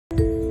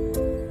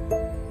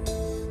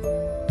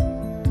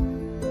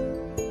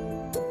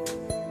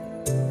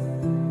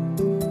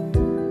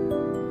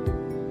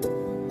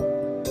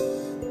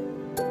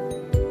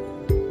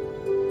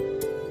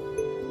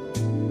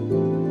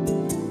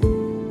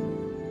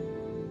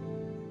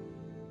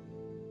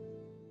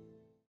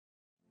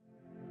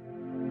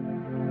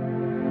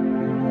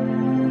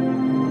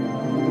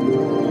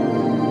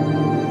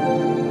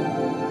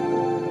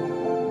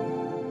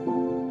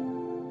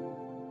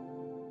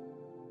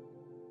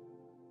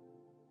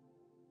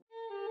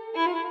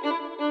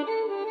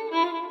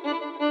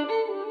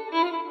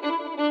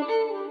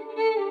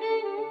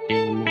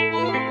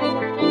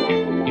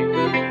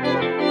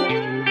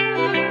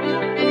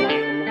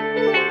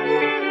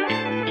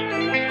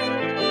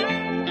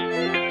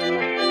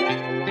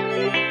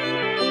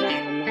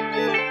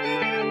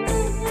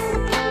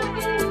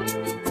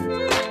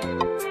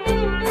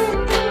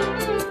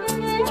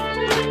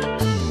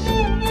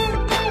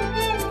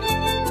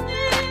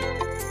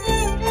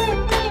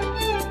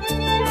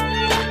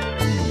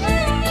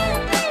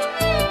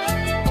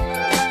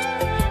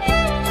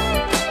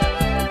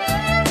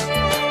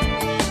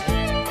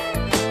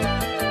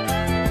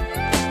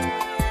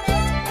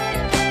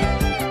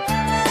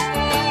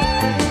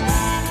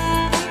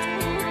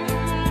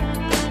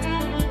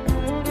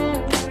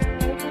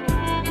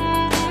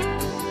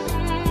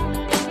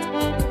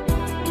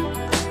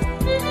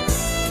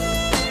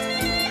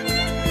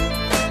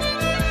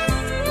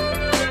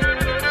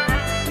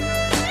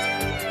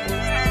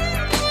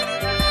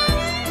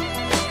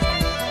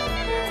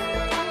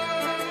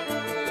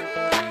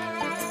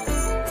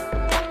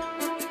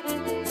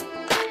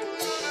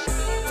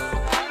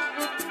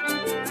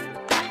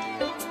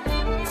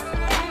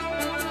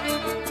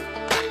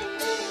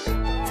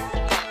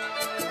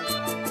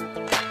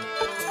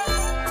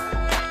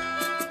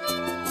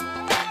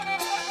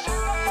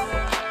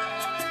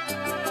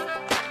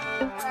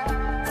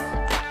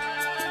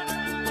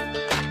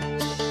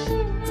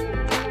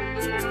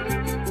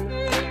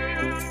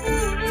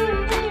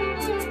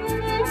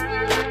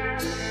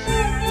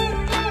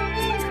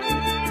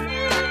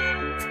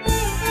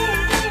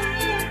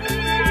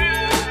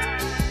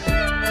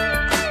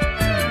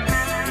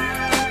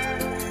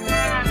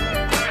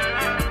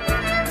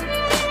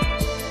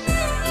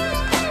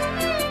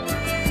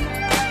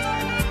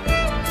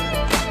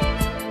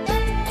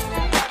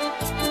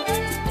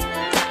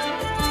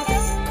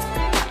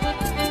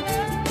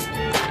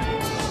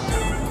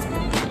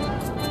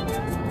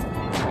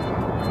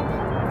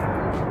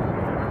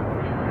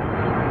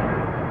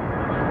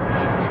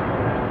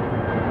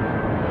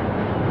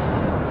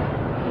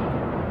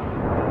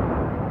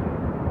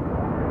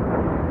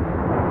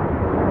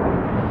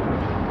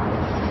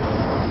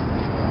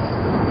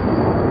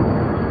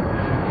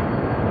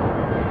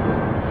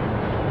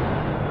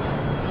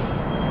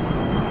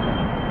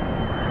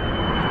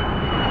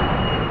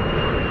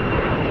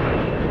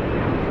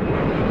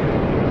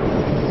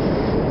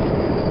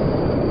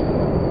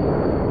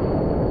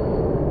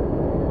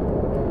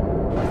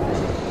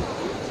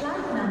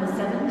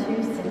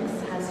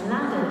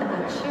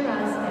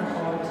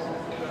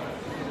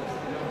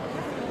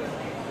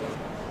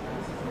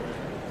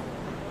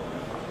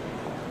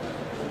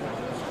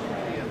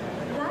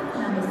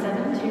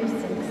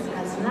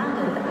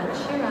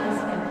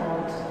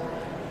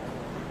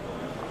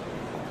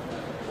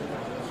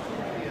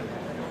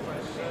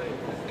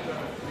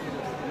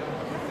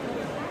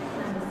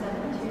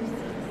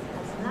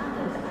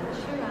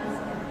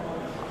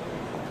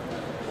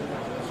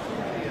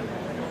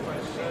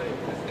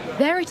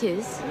There it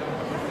is.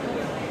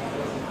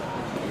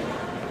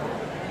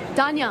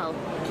 Daniel.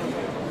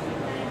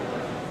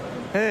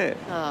 Hey.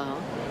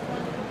 Oh.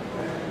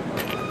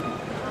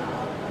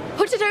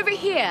 Put it over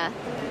here.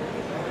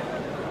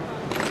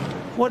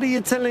 What are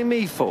you telling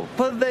me for?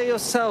 Put it there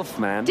yourself,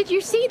 man. Did you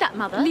see that,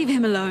 Mother? Leave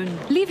him alone.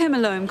 Leave him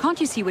alone. Can't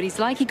you see what he's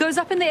like? He goes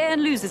up in the air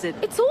and loses it.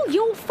 It's all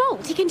your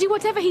fault. He can do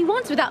whatever he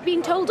wants without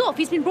being told off.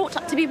 He's been brought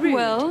up to be rude.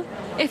 Well,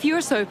 if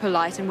you're so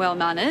polite and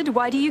well-mannered,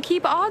 why do you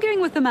keep arguing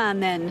with the man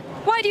then?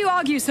 Why do you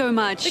argue so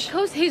much?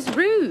 Because he's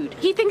rude.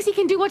 He thinks he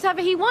can do whatever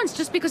he wants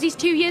just because he's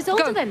 2 years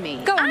older than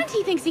me. Go on. And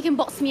he thinks he can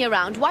boss me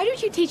around. Why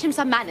don't you teach him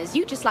some manners?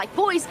 You just like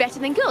boys better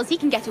than girls. He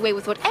can get away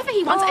with whatever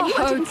he wants and you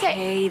want him to say.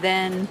 Okay,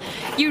 then.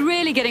 You're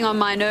really getting on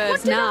my nerves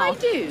What did now. I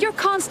do? You're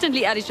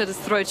constantly at each other's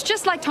throats,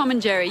 just like Tom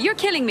and Jerry. You're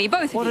killing me,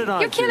 both What of you. did I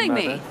You're do, killing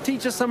Mother? me.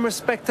 Teach us some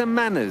respect and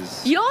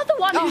manners. You're the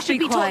one who should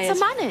be taught quiet. some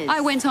manners.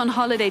 I went on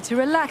holiday to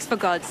relax, for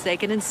God's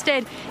sake, and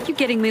instead, you're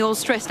getting me all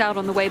stressed out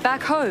on the way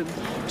back home.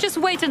 Just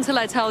wait until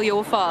I tell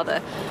your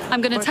father. I'm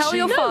going to But tell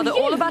your she- father No,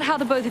 you. all about how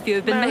the both of you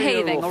have been Marry her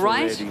behaving, off all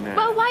right? already now.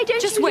 Well, why don't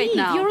Just you wait leave?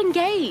 now. You're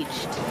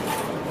engaged.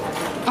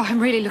 Oh, I'm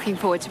really looking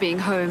forward to being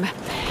home.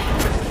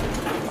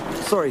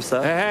 Sorry,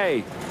 sir.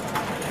 Hey,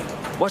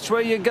 watch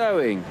where you're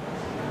going.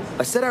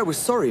 I said I was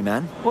sorry,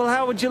 man. Well,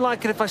 how would you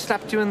like it if I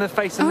slapped you in the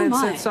face and Oh, then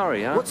my. said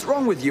sorry, huh? What's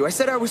wrong with you? I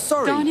said I was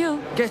sorry. Daniel.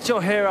 Get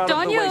your hair out of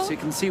the way Daniel. so you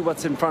can see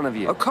what's in front of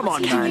you. Oh, come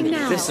on, What's he man. doing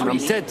now? Listen, I'm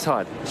Really? dead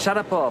tired. Shut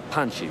up or I'll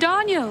punch you.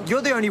 Daniel!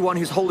 You're the only one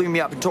who's holding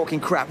me up and talking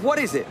crap. What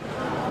is it?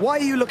 Why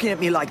are you looking at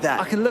me like that?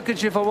 I can look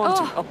at you if I want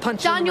Oh, to. I'll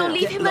punch Daniel, you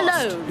in the leave mouth. him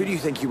Lost. alone. Who do you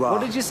think you are?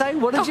 What did you say?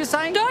 What did you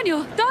say?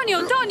 Daniel!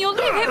 Daniel! Daniel!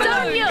 Leave him alone!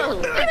 Daniel!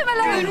 Leave him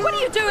alone! What are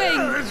you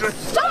doing?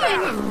 Stop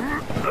it!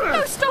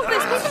 No, stop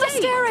this! People are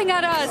staring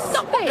at us!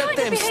 Stop What it. kind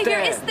them of behavior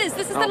stare. is this?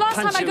 This is the I'll last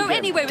time punch I you go again.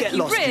 anywhere with Get you,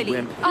 lost, you really.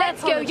 wimp.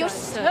 Let's go. You're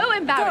so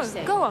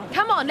embarrassing. Go on.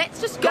 Come on, let's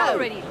just Go go.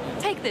 already.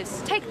 Take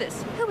this. Take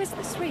this. Who is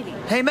this, really?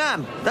 Hey,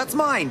 ma'am, that's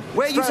mine.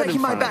 Where are you Straight in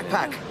taking my front of you.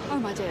 backpack? Oh,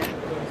 my dear.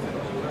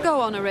 Go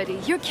on already.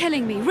 You're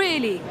killing me,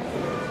 really.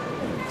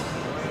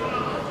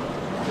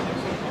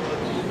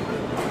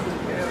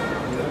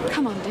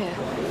 Come on, dear.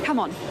 Come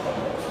on.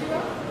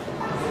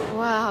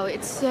 Wow,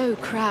 it's so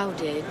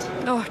crowded.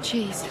 Oh,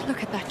 jeez.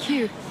 Look at that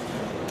queue.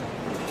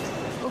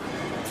 Oh.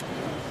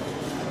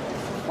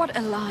 What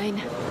a line.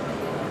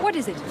 What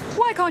is it?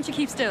 Why can't you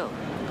keep still?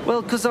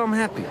 Well, because I'm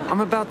happy.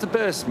 I'm about to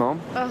burst, Mom.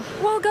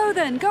 Well, go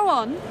then. Go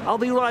on. I'll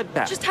be right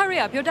back. Just hurry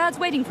up. Your dad's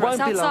waiting for us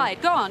Won't be long.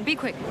 outside. Go on. Be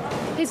quick.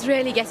 He's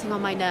really getting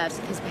on my nerves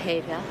with his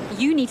behavior.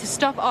 You need to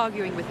stop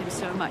arguing with him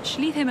so much.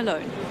 Leave him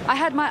alone. I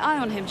had my eye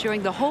on him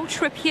during the whole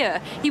trip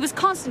here. He was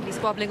constantly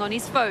squabbling on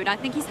his phone. I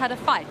think he's had a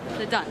fight with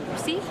Ledun. You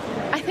see?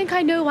 I think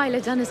I know why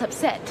Ledun is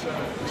upset.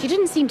 She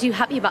didn't seem too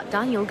happy about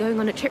Daniel going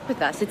on a trip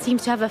with us. It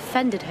seems to have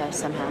offended her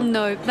somehow.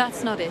 No,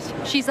 that's not it.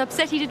 She's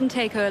upset he didn't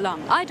take her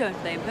along. I don't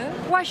blame her.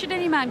 Why should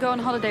any man go on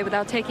holiday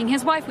without taking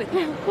his wife with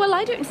him? Well,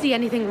 I don't see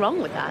anything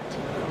wrong with that.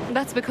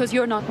 That's because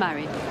you're not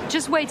married.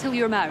 Just wait till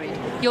you're married.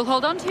 You'll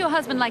hold on to your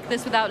husband like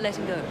this without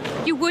letting go.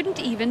 You wouldn't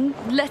even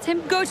let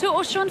him go to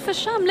Auchan for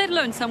Sham, let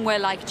alone somewhere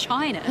like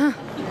China.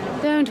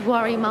 Don't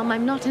worry, Mum,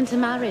 I'm not into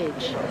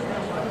marriage.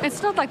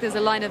 It's not like there's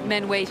a line of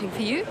men waiting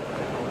for you.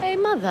 Hey,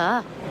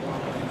 Mother.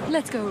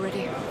 Let's go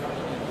already.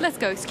 Let's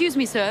go. Excuse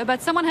me, sir,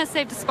 but someone has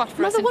saved a spot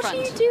for us Mother, in what front.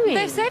 are you doing?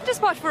 They've saved a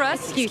spot for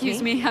us.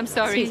 Excuse me. I'm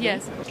sorry. Excuse me.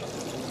 Yes.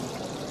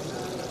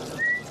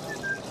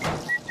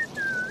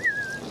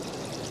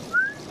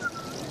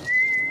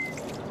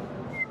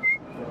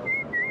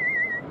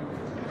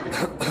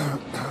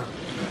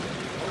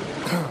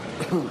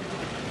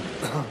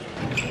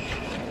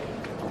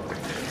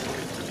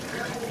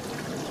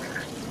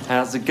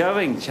 How's it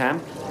going,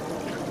 champ?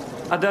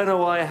 I don't know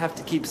why I have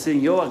to keep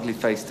seeing your ugly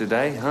face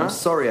today, huh? I'm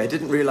sorry, I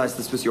didn't realize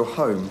this was your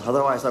home.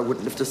 Otherwise, I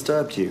wouldn't have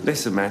disturbed you.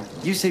 Listen, man,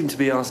 you seem to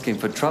be asking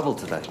for trouble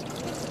today.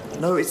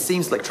 No, it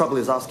seems like trouble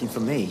is asking for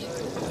me.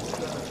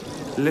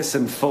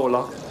 Listen,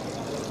 Forelock.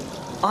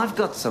 I've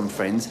got some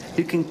friends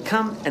who can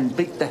come and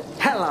beat the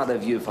hell out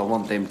of you if I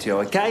want them to,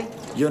 okay?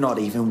 You're not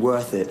even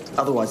worth it.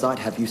 Otherwise, I'd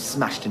have you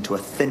smashed into a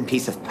thin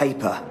piece of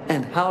paper.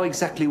 And how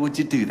exactly would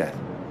you do that?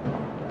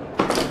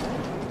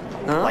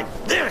 Huh?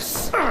 Like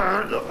this!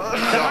 Let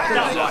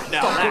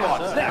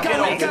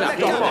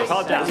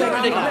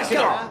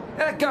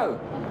go!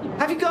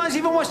 Have you guys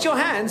even washed your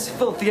hands,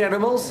 filthy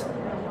animals?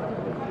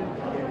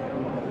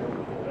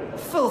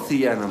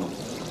 Filthy animals.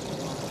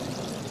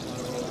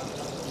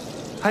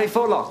 Hey,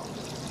 Forelock.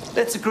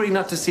 Let's agree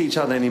not to see each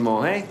other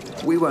anymore, eh?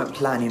 We weren't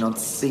planning on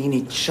seeing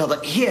each other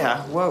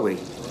here, were we?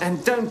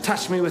 And don't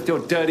touch me with your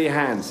dirty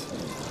hands.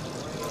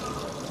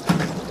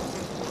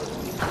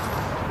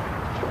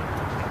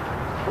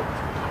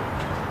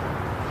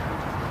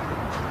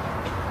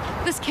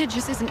 This kid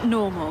just isn't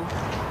normal.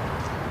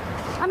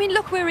 I mean,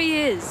 look where he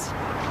is.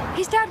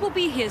 His dad will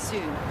be here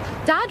soon.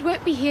 Dad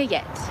won't be here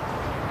yet.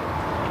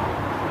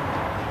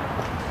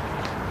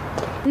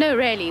 No,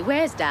 really,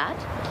 where's Dad?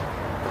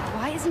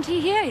 Why isn't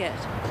he here yet?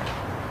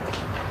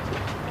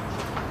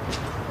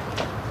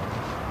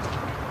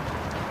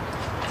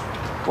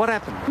 What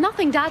happened?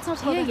 Nothing, Dad's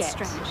not Oh, here that's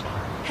yet. strange.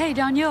 Hey,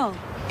 Daniel.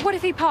 What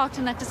if he parked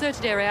in that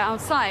deserted area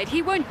outside?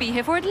 He won't be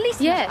here for at least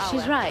another hour. Yeah,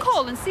 she's right.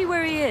 Call and see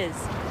where he is.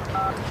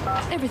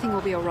 Everything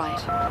will be all right.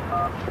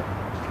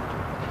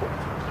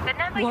 The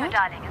number What? you're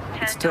dialing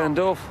is It's turned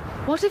off.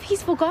 What if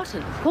he's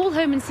forgotten? Call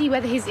home and see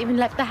whether he's even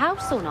left the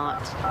house or not.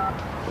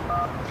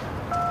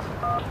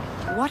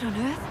 What on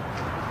earth?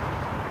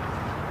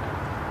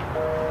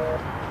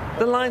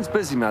 The line's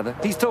busy, Mother.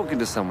 He's talking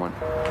to someone.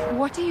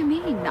 What do you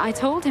mean? I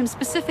told him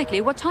specifically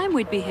what time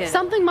we'd be here.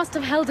 Something must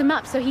have held him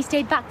up, so he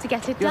stayed back to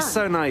get it You're done.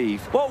 so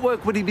naive. What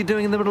work would he be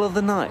doing in the middle of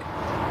the night?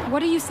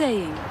 What are you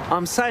saying?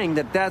 I'm saying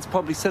that Dad's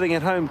probably sitting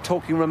at home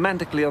talking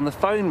romantically on the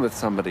phone with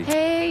somebody.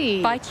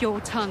 Hey! Bite your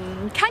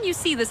tongue. Can you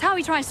see this? How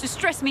he tries to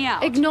stress me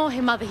out? Ignore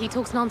him, Mother. He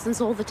talks nonsense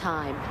all the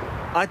time.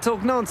 I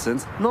talk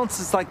nonsense.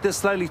 Nonsense like this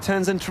slowly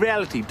turns into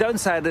reality. Don't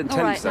say I didn't All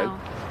tell you right so. now.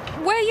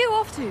 Where are you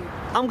off to?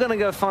 I'm gonna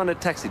go find a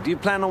taxi. Do you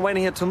plan on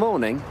waiting here till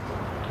morning?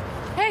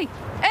 Hey!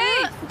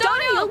 Hey!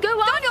 Daniel, go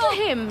after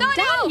him!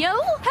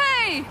 Daniel!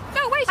 Hey!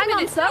 No, wait a Hang on,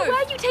 minute. sir. No. Where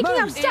are you taking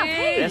our stuff?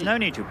 Hey! There's no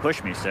need to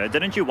push me, sir.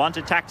 Didn't you want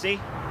a taxi?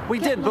 We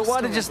Get did, but why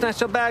lost did you already.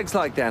 snatch our bags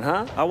like that,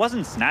 huh? I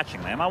wasn't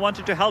snatching them. I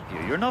wanted to help you.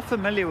 You're not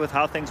familiar with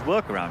how things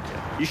work around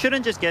here. You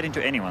shouldn't just get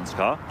into anyone's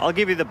car. I'll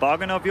give you the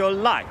bargain of your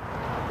life.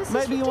 This is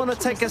Maybe you want to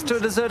ridiculous, take us to a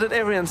isn't it? deserted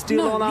area and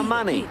steal No, all our really.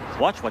 money.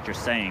 Watch what you're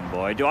saying,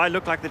 boy. Do I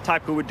look like the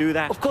type who would do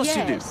that? Of course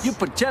you Yes. do. You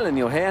put gel in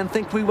your hair and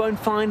think we won't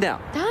find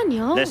out.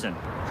 Daniel! Listen,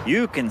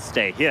 you can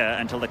stay here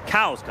until the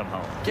cows come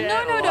home.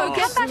 No. Come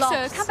back, sir.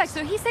 lost. Come back,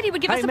 sir. He said he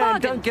would give Hey us a man,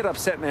 bargain. don't get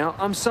upset now.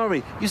 I'm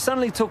sorry. You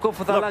suddenly took off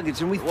with our Look,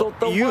 luggage and we well, thought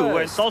the you worst.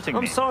 were insulting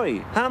I'm me. sorry.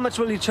 How much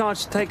will you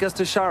charge to take us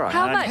to Shara?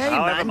 How much? Hey,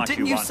 However man, much didn't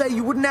you you want. say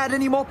you wouldn't add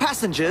any more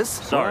passengers?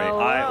 Sorry, Well,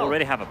 I well.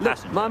 already have a Look,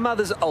 passenger. my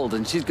mother's old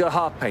and she's got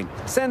heart pain.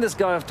 Send this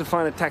guy off to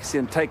find a taxi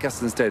and take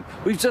us instead.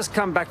 We've just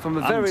come back from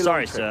a very I'm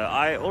sorry, long trip. sir.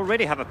 I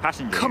already have a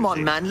passenger. Come you on,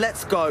 see. man,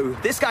 let's go.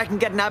 This guy can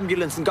get an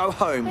ambulance and go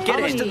home. Get How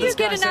much in. did You this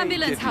guy get an say he'd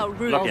ambulance. give you? How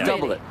rude. Look, I'll yeah.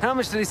 double it. How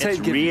much did he say It's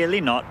he'd give you? really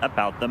not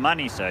about the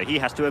money, sir. He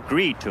has to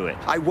agree to it.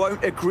 I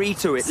won't agree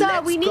to it. Sir,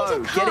 Let's we need go.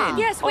 a car. Get in.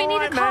 Yes, we All need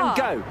right, a car.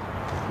 man, go.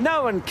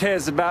 No one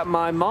cares about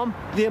my mom.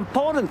 The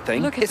important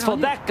thing Look at is for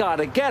Tony. that guy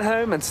to get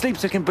home and sleep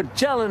so he can put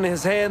gel in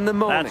his hair in the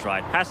morning. That's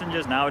right.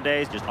 Passengers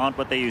nowadays just aren't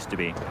what they used to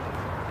be.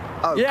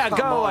 Oh, Yeah, come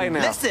go on. away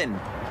now. Listen,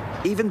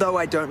 even though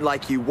I don't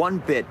like you one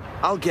bit,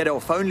 I'll get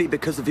off only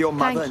because of your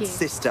mother Thank and you.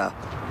 sister.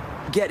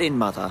 Get in,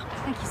 mother.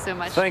 Thank you so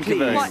much. Thank you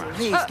very Please, much.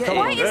 please, get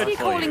Why in. is he Good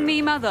for calling you.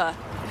 me mother?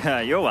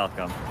 You're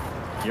welcome.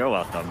 You're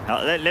welcome.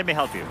 Let me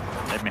help you.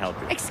 Let me help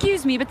you.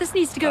 Excuse me, but this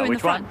needs to go in the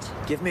which one?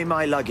 front. Give me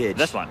my luggage.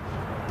 This one.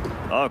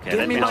 Okay, Give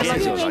let me me my help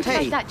If luggage. you you. arrange it Hey.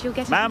 like that, you'll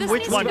get it. Ma'am, This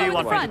which needs one to do go you in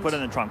want the me to front. put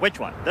in the trunk? Which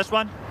one? This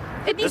one?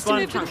 It needs This to one?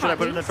 move to the Should I front.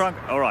 put it in the please. trunk?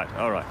 All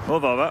right.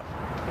 Move over.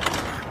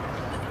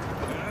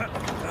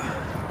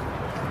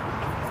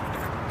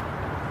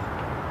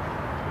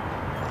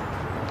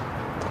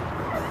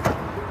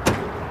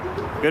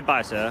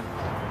 Goodbye, sir.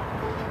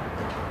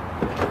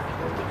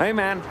 Hey,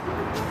 man.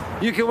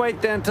 You can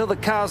wait there until the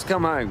cows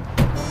come home.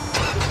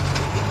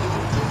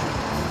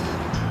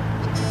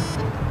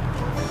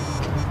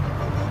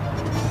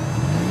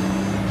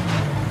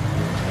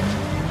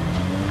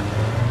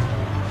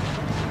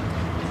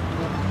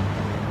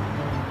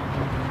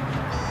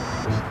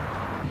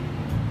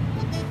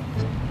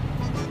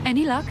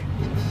 Any luck?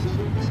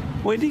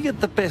 Where do you get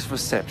the best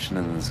reception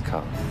in this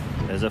car?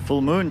 There's a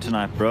full moon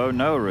tonight, bro.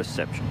 No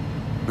reception.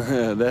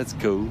 That's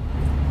cool.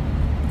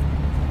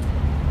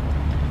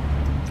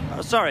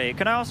 Sorry,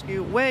 can I ask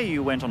you where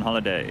you went on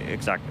holiday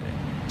exactly?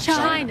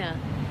 China.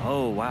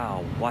 Oh,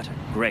 wow. What a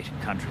great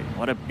country.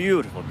 What a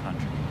beautiful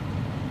country.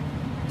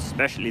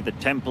 Especially the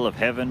Temple of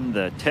Heaven,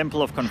 the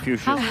Temple of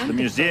Confucius, How the wonderful.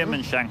 museum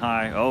in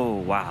Shanghai. Oh,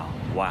 wow.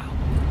 Wow.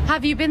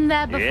 Have you been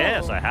there before?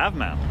 Yes, I have,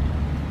 ma'am.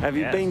 Have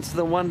you Yes. been to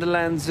the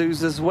Wonderland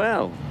zoos as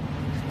well?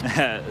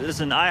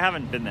 Listen, I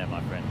haven't been there,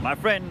 my friend. My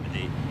friend,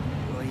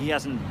 he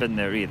hasn't been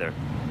there either.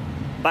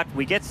 But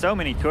we get so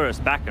many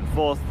tourists back and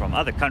forth from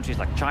other countries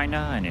like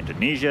China and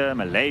Indonesia,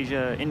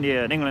 Malaysia,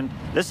 India, and England.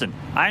 Listen,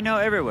 I know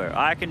everywhere.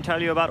 I can tell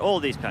you about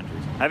all these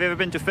countries. Have you ever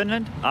been to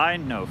Finland? I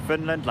know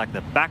Finland like the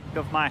back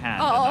of my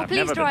hand. and Oh, I've please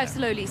never been drive there.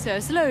 slowly, sir.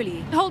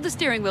 Slowly. Hold the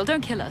steering wheel. Don't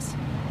kill us.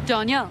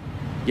 Danielle,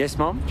 Yes,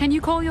 Mom? can you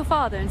call your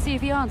father and see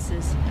if he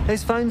answers?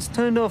 His phone's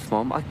turned off,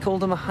 Mom. I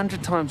called him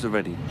 100 times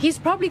already. He's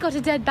probably got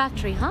a dead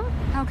battery, huh?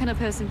 How can a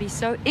person be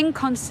so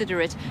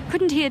inconsiderate?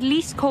 Couldn't he at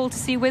least call to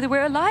see whether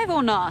we're alive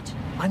or not?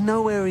 I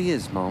know where he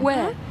is, Mom.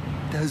 Where?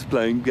 He's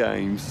playing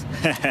games.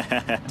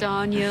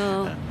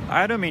 Daniel.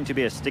 I don't mean to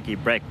be a sticky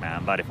break,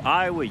 man, but if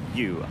I were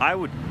you, I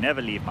would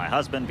never leave my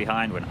husband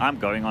behind when I'm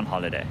going on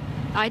holiday.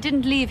 I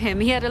didn't leave him.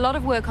 He had a lot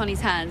of work on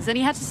his hands, and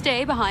he had to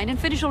stay behind and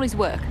finish all his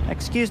work.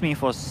 Excuse me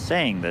for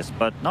saying this,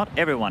 but not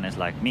everyone is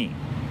like me.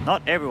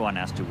 Not everyone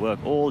has to work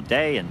all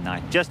day and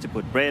night just to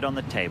put bread on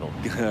the table.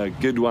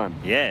 Good one.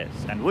 Yes,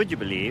 and would you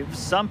believe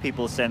some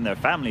people send their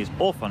families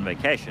off on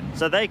vacation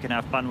so they can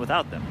have fun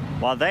without them,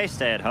 while they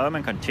stay at home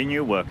and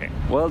continue working.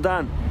 Well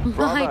done. My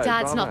Bravo,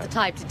 dad's bravo. not the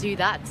type to do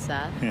that,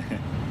 sir.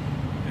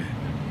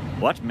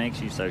 What makes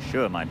you so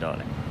sure, my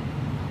darling?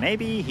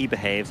 Maybe he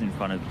behaves in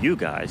front of you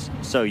guys,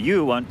 so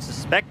you won't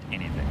suspect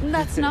anything.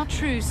 That's not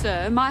true,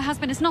 sir. My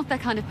husband is not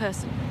that kind of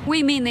person.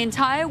 We mean the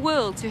entire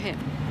world to him.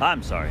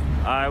 I'm sorry.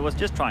 I was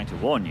just trying to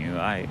warn you.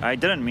 I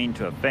didn't mean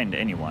to offend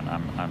anyone.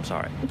 I'm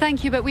sorry.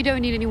 Thank you, but we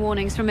don't need any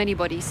warnings from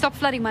anybody. Stop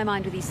flooding my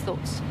mind with these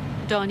thoughts.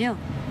 Daniel,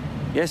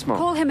 Yes, Mom.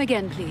 call him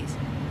again, please.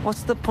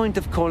 What's the point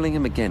of calling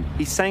him again?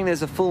 He's saying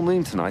there's a full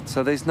moon tonight,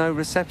 so there's no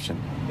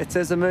reception. It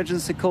says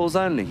emergency calls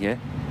only here.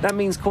 That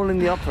means calling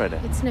the operator.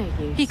 It's no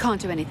use. He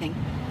can't do anything.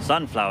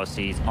 Sunflower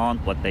seeds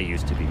aren't what they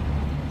used to be.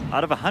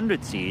 Out of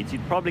 100 seeds,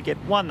 you'd probably get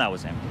one that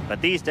was empty.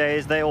 But these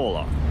days, they all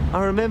are.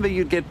 I remember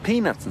you'd get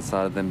peanuts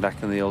inside of them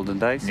back in the olden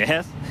days.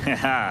 Yes?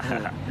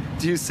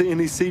 Do you see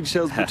any seed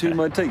shells between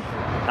my teeth?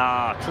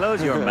 Ah,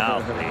 close your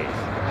mouth, please.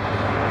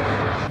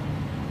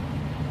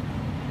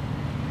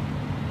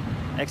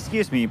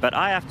 Excuse me, but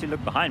I have to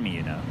look behind me,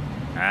 you know.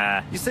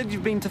 You said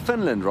you've been to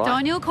Finland, right?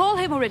 Daniel, call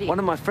him already. One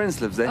of my friends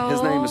lives there.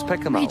 His name is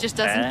Pekkamal. He just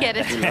doesn't get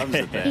He it. loves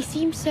it there. He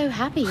seems so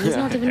happy. He's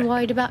not even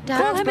worried about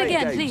Dad. Call him Birthday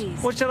again, games.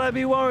 please. What should I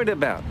be worried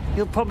about?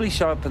 He'll probably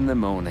show up in the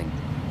morning.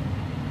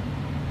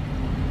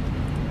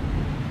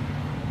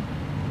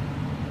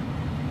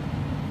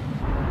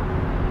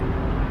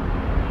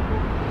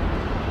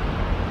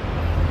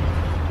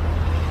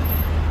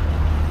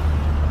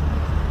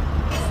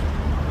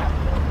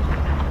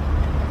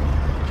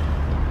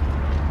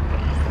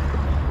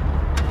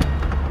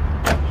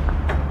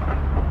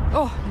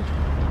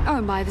 Oh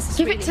my, this is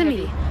Give really it to heavy.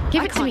 me.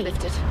 Give I it to can't me.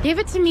 lift it. Give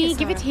it to me. Yes,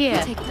 Give it Sarah. here.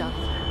 Take it up.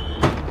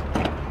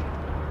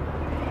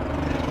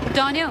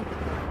 Daniel,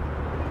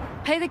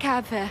 pay the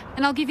cab fare,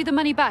 and I'll give you the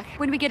money back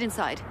when we get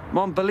inside.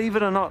 Mom, believe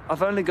it or not,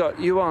 I've only got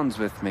yuans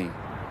with me.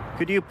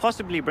 Could you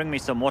possibly bring me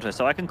some water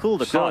so I can cool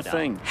the car Sure down?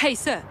 thing. Hey,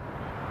 sir.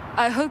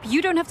 I hope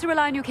you don't have to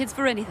rely on your kids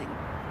for anything.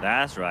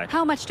 That's right.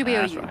 How much do we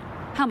owe That's you? right.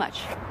 How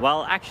much?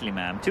 Well, actually,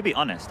 ma'am, to be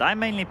honest, I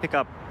mainly pick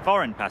up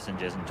foreign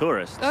passengers and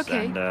tourists.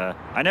 Okay. And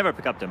I never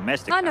pick up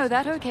domestic I know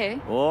that, passengers. okay.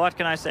 What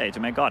can I say to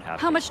make God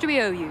happy? How much do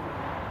we owe you?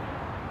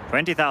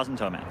 20,000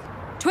 tomans.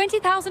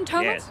 20,000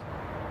 tomans? Yes.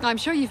 I'm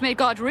sure you've made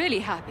God really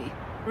happy.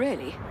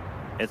 Really.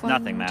 It's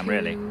nothing, ma'am,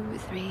 really. 1, 2,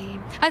 3.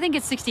 I think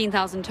it's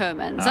 16,000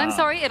 tomans. I'm Ah,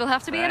 sorry, it'll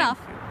have to be enough.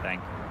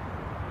 Thank you.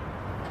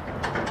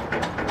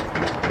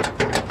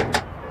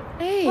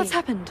 Hey. What's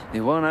happened?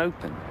 It won't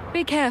open.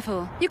 Be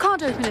careful. You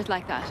can't open it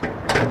like that.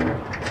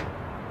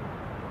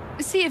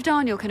 See if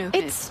Daniel can open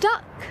It's it.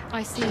 stuck.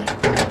 I see.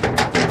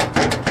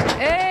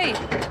 Hey!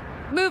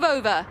 Move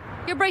over.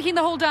 You're breaking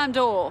the whole damn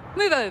door.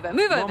 Move over.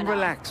 Move over Mom, now.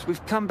 relax.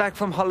 We've come back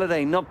from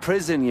holiday, not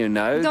prison, you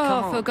know. Come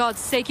Oh, on. for God's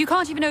sake, you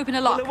can't even open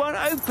a Well, lock. it won't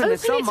open. Open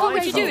It's it not my What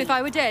would you do fault. if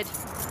I were dead?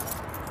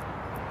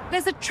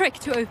 There's a trick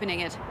to opening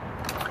it.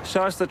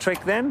 Show us the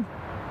trick then.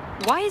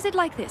 Why is it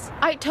like this?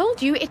 I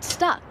told you it's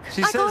stuck.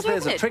 She I says can't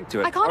there's open a it. trick to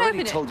it. I can't already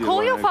open it. told you Call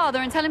it your won't father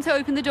and tell him to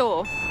open the door.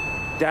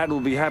 open. Dad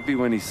will be happy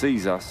when he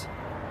sees us.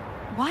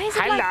 Why is it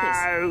like this?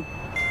 Hello.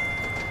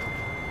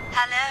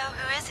 Hello,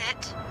 who is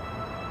it?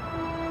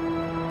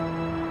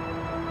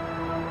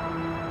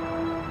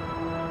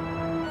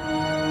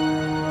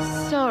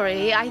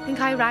 Sorry, I think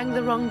I rang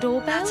the wrong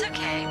doorbell. That's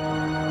okay.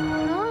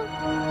 Huh?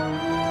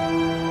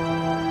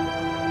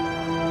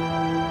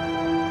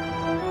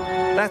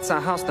 That's our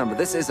house number.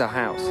 This is our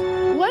house.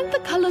 Weren't the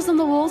colours on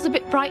the walls a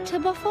bit brighter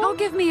before? Oh,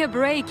 give me a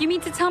break. You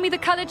mean to tell me the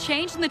colour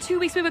changed in the 2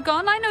 weeks we were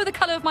gone? I know the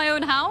colour of my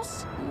own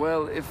house.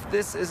 Well, if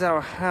this is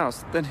our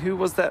house, then who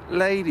was that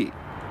lady?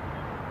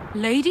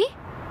 Lady?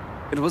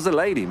 It was a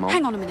lady, Mom.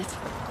 Hang on a minute.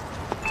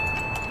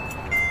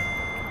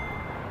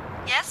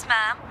 Yes,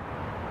 ma'am.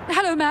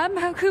 Hello, ma'am.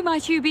 Who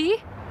might you be?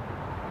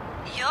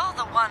 You're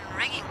the one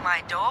ringing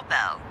my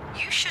doorbell.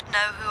 You should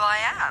know who I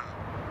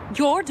am.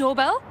 Your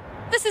doorbell?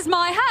 This is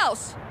my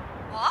house.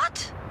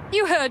 What?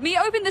 You heard me.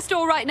 Open this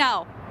door right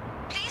now.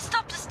 Please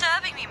stop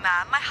disturbing me,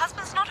 ma'am. My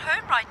husband's not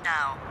home right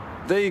now.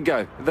 There you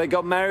go. They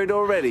got married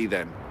already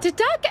then. Did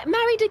Dad get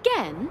married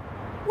again?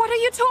 What are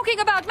you talking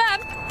about, ma'am?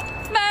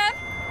 Ma'am?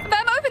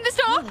 Ma'am, open this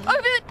door.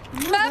 Open it.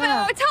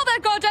 Ma'am, tell that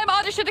goddamn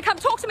Ardeshir to come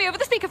talk to me over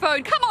the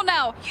speakerphone. Come on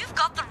now. You've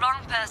got the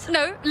wrong person.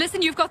 No,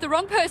 listen, you've got the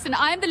wrong person.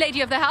 I am the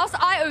lady of the house.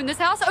 I own this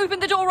house. Open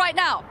the door right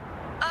now.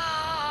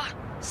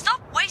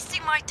 Stop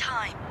wasting my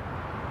time.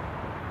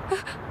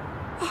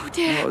 Oh,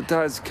 dear. Oh,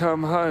 Dad's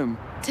come home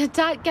Did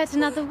Dad get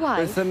another wife?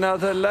 with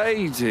another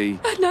lady.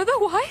 Another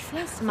wife?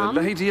 Yes, The Mum.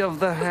 lady of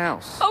the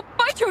house. Oh,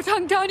 bite your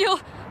tongue, Daniel.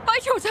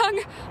 Bite your tongue.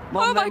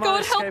 Mom, oh, they my might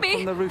God, help escape me.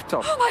 from the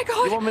rooftop. Oh, my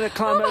God. You want me to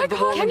climb Oh, my over the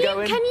God. wall and go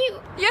in? Can you?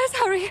 Yes,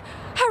 hurry.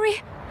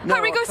 Hurry. No,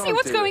 hurry, I go see can't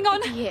what's do going it.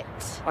 on. Idiot.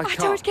 I I can't.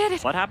 don't get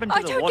it. What happened I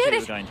to the don't water get you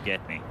it. were going to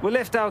get me? We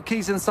left our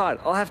keys inside.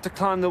 I'll have to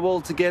climb the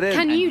wall to get in.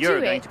 Can And you you're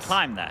do going it? to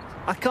climb that.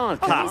 I can't.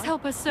 Oh, Can please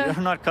help us, sir.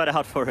 You're not cut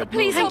out for it.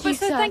 Please Thank help you, us,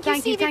 sir. sir. Thank you.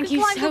 Thank See you, if you thank can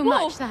you climb so the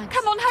wall. much, thanks.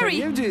 Come on, hurry.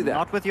 you do that?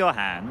 Not with your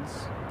hands.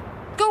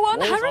 Go on,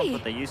 Walls aren't hurry.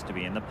 what they used to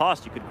be. In the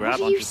past, you could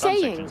grab are onto you some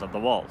saying? sections of the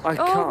walls. I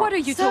Oh, can't. what are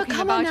you Sir, talking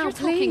come about? on now, You're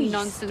talking please.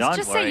 nonsense. Don't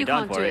Just worry, say you don't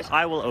can't do worry. it.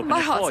 I will open My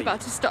it heart's for you.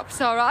 about to stop,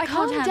 Sarah. I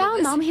Calm can't handle down,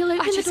 this. Mum. He'll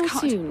open I the just door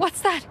can't. soon. What's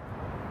that?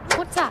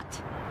 What's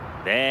that?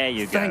 There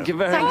you go. Thank you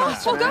very Thank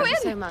much. Well, go Thank you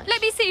in. so much.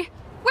 Let me see.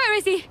 Where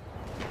is he?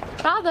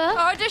 Father?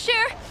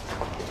 Ardeshir.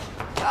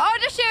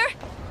 Ardeshir!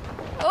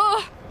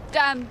 Oh,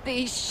 damn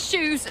these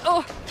shoes.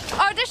 Oh,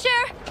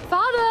 Ardeshir!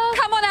 Father!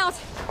 Come on out!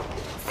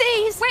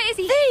 Thieves! Where is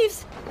he?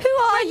 Thieves! Who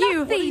are We're you?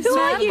 not thieves, Who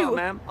are ma'am. you?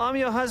 Ma'am, I'm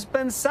your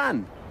husband's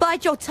son.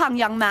 Bite your tongue,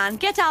 young man.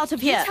 Get out of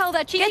here. You tell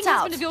that cheating Get out.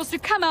 husband of yours to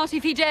come out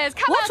if he dares.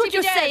 Come Watch out what if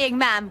you're he dares. saying,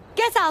 ma'am.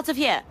 Get out of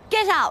here.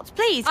 Get out.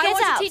 Please, I get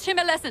want out. to teach him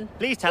a lesson.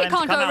 Please tell he him to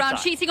can't come go around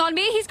outside. cheating on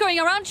me. He's going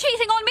around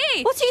cheating on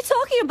me. What are you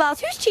talking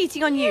about? Who's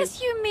cheating on you?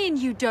 Yes, you mean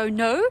you don't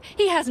know?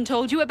 He hasn't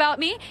told you about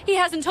me. He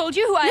hasn't told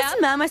you who I Listen,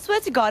 am. ma'am, I swear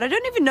to God, I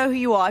don't even know who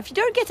you are. If you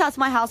don't get out of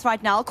my house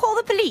right now, I'll call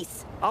the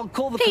police. I'll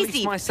call the Please police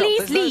leave. myself. Please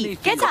There's no leave. need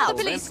for Get you to out. call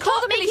The them. police.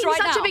 Call the police right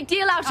now. such a big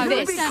deal out I of will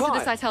this. stand for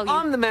this, I tell you.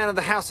 I'm the man of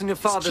the house in your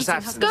father's cheating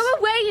absence. husband. Go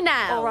away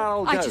now. All right,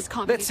 I'll I go. just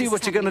can't Let's believe see this what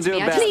is you're going to do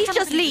happening about to me. I it. just Please can't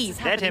just believe this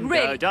is leave. Let him happening.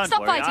 go. Really. Don't Stop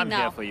worry. fighting I'm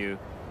now. here for you.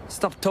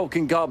 Stop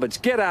talking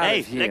garbage. Get out Hey,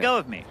 of here. let go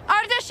of me.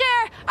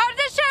 Ardeshir!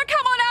 Ardeshir,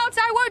 come on out!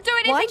 I won't do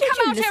anything. Why don't come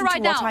you out here listen right to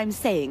now. what I'm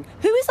saying?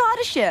 Who is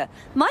Ardeshir?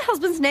 My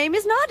husband's name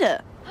is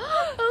Nader.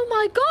 Oh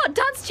my God!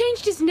 Dad's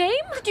changed his name.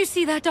 Did you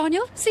see that,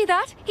 Daniel? See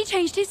that? He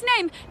changed his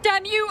name.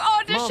 Damn you,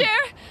 Mom, Ardeshir!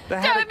 they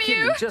had a Damn kid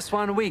you! in just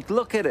 1 week.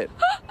 Look at it.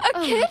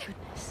 A kid?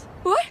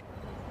 What?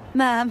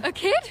 Ma'am. A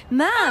kid?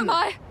 Ma'am. Oh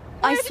my!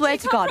 I Where did swear he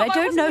to come God, from? I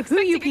don't know wasn't who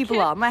you expecting a people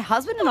kid. are. My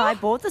husband and I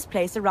bought this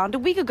place around a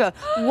week ago.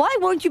 Why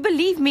won't you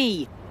believe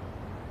me?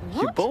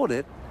 You bought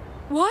it.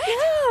 What?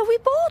 Yeah, we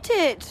bought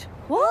it.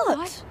 What?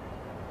 What?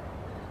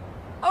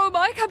 Oh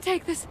my! Come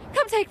take this.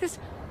 Come take this.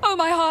 Oh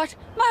my heart!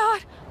 My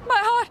heart! My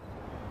heart!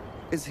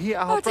 Is he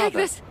our Oh, brother? take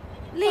this.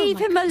 Leave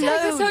him alone.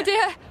 Take this, oh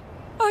dear.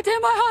 Oh dear,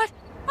 my heart.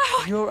 My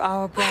heart. You're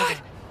our brother.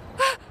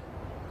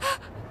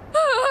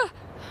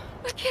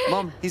 A kid.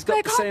 Mom, he's There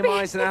got the can't same be.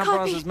 eyes and There can't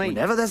eyebrows be. as me.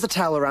 Whenever there's a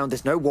towel around,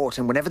 there's no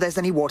water, and whenever there's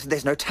any water,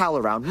 there's no towel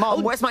around.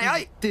 Mom, where's my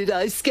eye? Did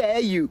I scare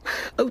you?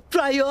 Oh,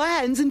 dry your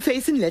hands and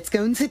face and let's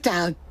go and sit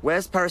down.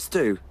 Where's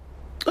Peristu?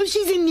 Oh,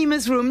 she's in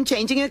Nima's room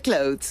changing her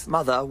clothes.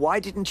 Mother, why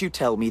didn't you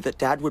tell me that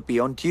Dad would be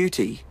on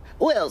duty?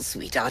 Well,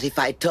 sweetheart, if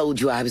I told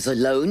you I was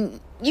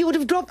alone, you would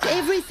have dropped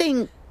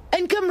everything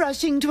and come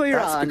rushing to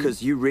Iran. That's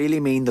because you really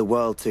mean the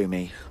world to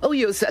me. Oh,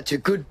 you're such a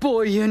good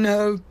boy, you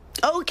know.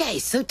 Okay,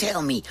 so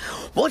tell me,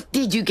 what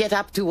did you get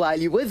up to while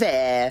you were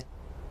there?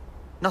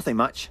 Nothing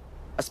much.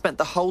 I spent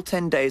the whole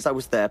 10 days I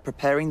was there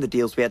preparing the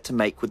deals we had to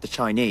make with the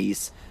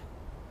Chinese.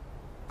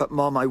 But,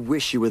 Mom, I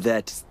wish you were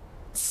there to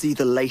see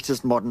the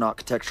latest modern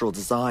architectural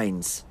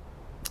designs.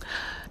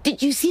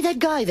 Did you see that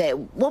guy there?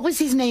 What was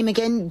his name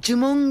again?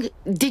 Jumung?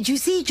 Did you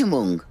see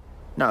Jumung?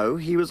 No,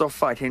 he was off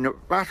fighting a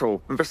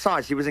battle. And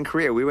besides, he was in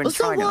Korea. We were in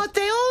So China. what?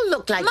 They all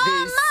look like Mom,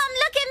 this. Mom,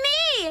 look at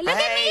me! Look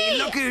at me!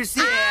 Look who's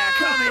here!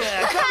 Come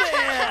here! Come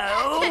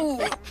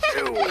here!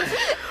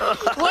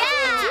 What are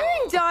you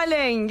doing,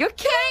 darling? You're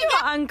killing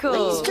your uncle.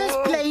 He's just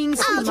playing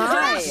sweet.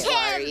 my.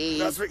 Sorry.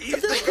 That's what you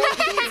think.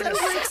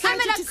 I'm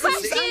gonna to see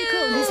crush his you.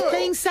 uncle. He's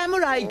playing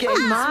samurai games.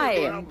 Oh,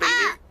 my.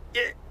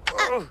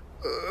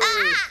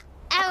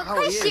 I'll How are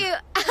crush you? you.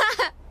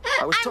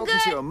 I was I'm talking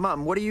good. to your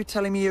mum. What are you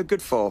telling me you're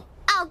good for?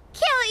 I'll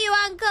kill you,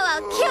 Uncle.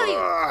 I'll kill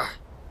you.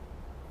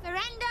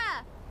 Surrender.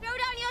 Throw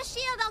down your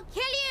shield. I'll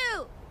kill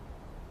you.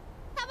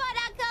 Come on,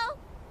 Uncle.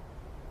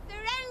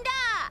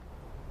 Surrender.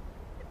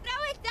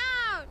 Throw it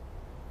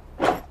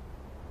down.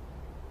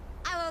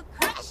 I will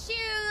crush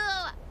you.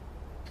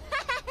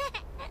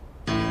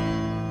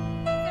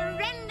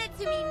 Surrender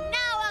to me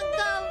now,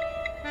 Uncle.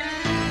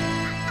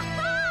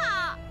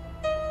 Aha!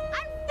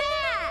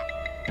 Unfair.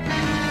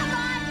 Come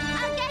on,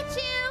 I'll get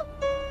you.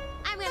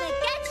 I'm gonna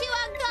get you,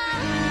 Uncle.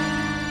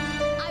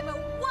 I'm a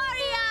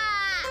warrior.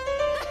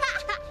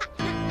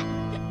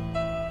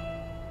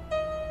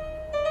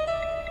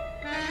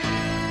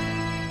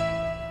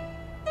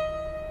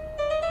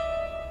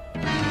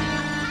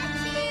 I'll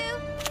catch you.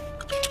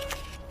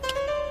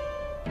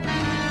 I'm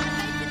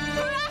going to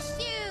crush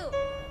you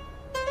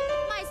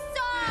with my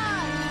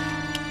sword.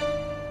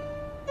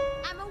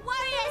 I'm a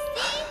warrior,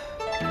 see?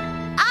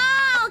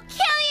 I'll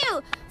kill you.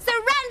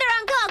 Surrender,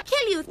 Uncle. I'll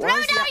kill you. Throw Why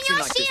is he down acting your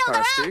like this, shield, or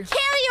I'll Peristu?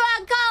 kill you,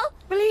 Uncle.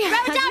 Well, he Throw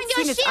down hasn't your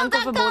seen his shield,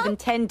 uncle for more Uncle. than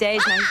 10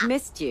 days now. He's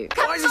missed you.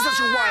 Why is he such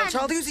a on. wild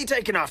child? Who's he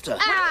taken after?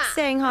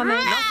 Saying, Hamid?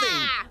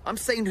 Nothing. I'm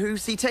saying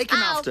who's he taken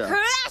I'll after?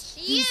 crush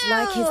you. He's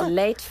like his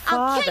late I'll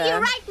father. kill you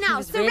right now. He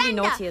was Surrender. really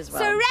naughty as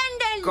well.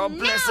 Surrender God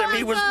bless now, him.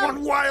 He was Uncle.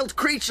 one wild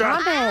creature.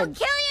 I'll Hamid.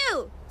 kill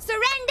you.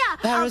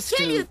 Surrender. Paris, I'll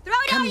kill you. Throw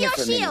come down here your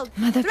for a minute. shield.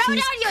 Mother, Throw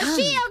please down your come.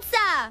 shield,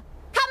 sir.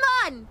 Come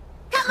on.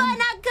 Come on,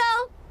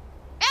 Uncle.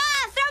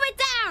 Throw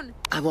it down.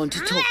 I want to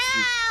talk to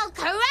you. I'll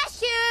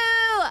crush you.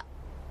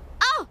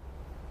 Oh,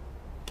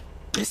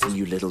 Listen,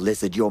 you little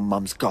lizard, your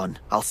mum's gone.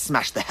 I'll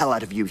smash the hell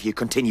out of you if you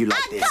continue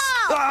like this.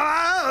 Uncle.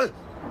 Ah!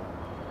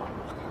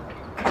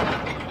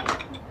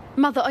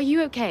 Mother, are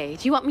you okay?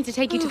 Do you want me to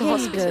take you to the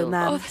hospital?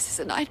 Oh, this is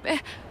a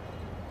nightmare.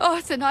 Oh,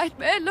 it's a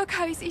nightmare. Look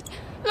how he's eating.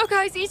 Look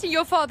how he's eating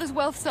your father's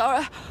wealth,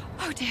 Sarah.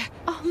 Oh dear.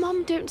 Oh,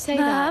 Mum, don't say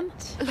Ma'am?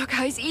 that. Look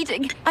how he's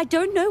eating. I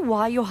don't know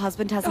why your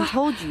husband hasn't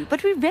told you,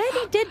 but we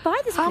really did buy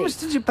this How much place.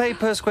 did you pay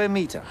per square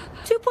meter?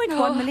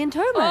 2.1 million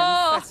Toman.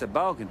 Oh, That's a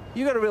bargain.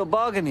 You got a real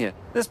bargain here.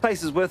 This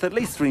place is worth at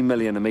least 3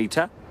 million a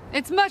meter.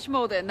 It's much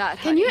more than that,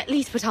 Can you at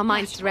least put our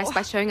minds to rest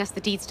by showing us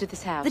the deeds to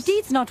this house? The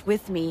deed's not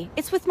with me.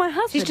 It's with my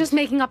husband. She's just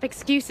making up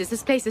excuses.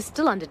 This place is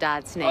still under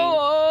Dad's name.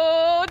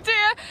 Oh,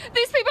 dear.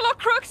 These people are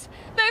crooks.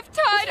 They've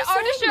tied What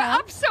are you saying, Ardeshir Mum?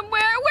 up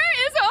somewhere. Where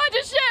is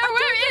Ardeshir?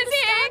 Where is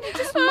he? You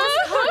just must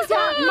calm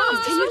down.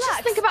 Mum, can you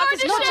just think about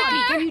this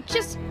logically? Can you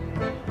just...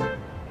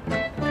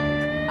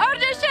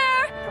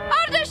 Ardeshir!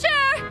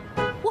 Ardeshir!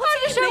 What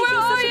are Ardeshir, you where making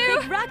are such you?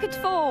 a big racket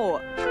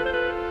for?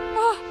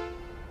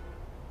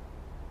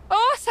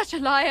 Oh, such a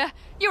liar.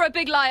 You're a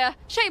big liar.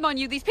 Shame on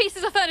you. These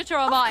pieces of furniture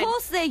are mine. Of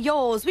course they're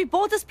yours. We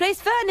bought this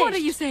place furnished. What are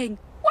you saying?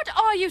 What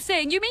are you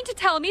saying? You mean to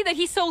tell me that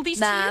he sold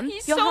these Ma'am, to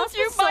you? He your sold husband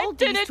you my sold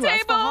dinner these to us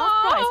table. for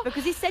half price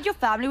because he said your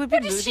family would be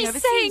What moving is she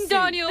overseas saying, soon.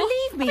 Daniel?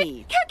 Believe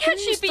me. Can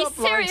you she be stop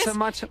lying serious? so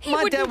much? He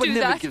My wouldn't dad would do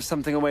never that. give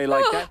something away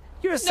like that.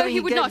 You're No, saying he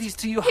would gave not. these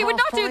to you He would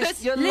half not do price?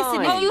 this. You're Listen,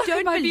 lying. if Oh, you look at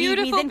don't my believe me,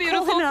 beautiful, then call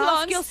beautiful him and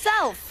plants. ask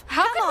yourself.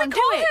 How Come can on, we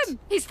call do it. him?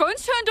 His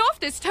phone's turned off.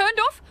 It's turned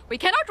off. We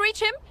cannot reach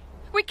him.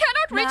 We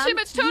cannot reach Ma'am, him.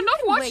 It's turned you off.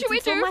 can What wait should we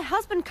until do? my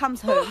husband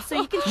comes home so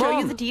he can show you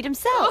Mom. the deed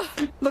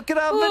himself. Look at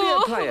our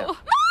video player.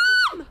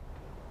 Mom!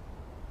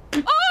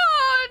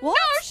 Oh, What?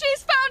 no,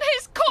 she's found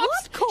his corpse.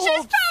 What corpse?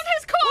 She's found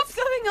his corpse. What's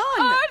going on?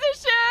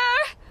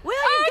 Ardeshir! Where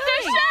are you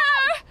going?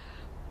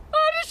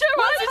 Ardeshir,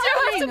 why What's did you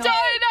have to happening?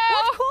 die now?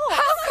 What corpse?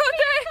 How could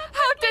they?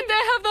 How did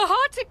they have the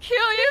heart to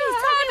kill you?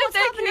 Please, tell How me did what's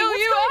they happening. kill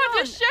What's you, going on?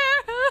 Ardeshir?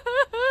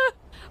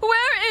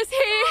 Where is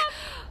he?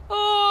 What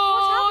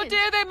Oh, happened?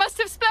 dear, they must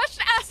have splashed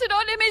acid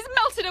on him. He's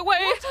melted away.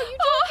 What are you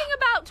talking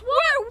about?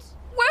 What?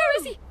 Where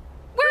is he?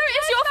 Where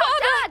is your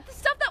father? Dad, the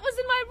stuff that was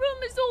in my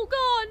room is all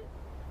gone.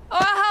 Oh,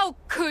 how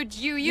could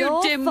you, you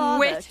Your dim father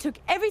wit? took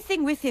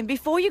everything with him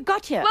before you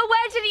got here. Well,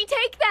 where did he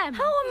take them?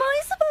 How am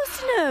I supposed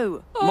to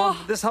know? Mom,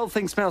 this whole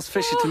thing smells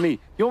fishy to me.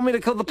 You want me to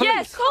call the police?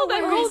 Yes, call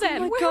them, where call is he? them.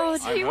 Oh my Where God.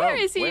 is he? Where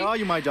is he? Where are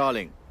you, my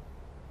darling?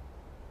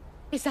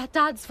 Is that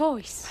Dad's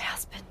voice? My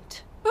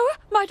husband. Oh,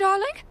 my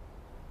darling?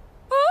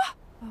 Oh,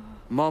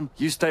 Mom,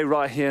 you stay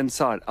right here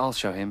inside. I'll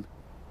show him.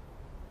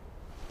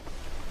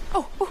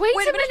 oh,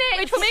 Wait a minute.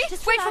 Wait for me.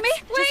 Just Wait for me.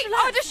 relax. Just Wait,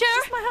 relax. It's Ardeshir.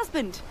 just my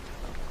husband.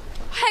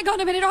 Hang on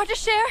a minute,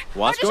 Ardeshir.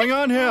 What's Ardeshir. going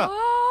on here?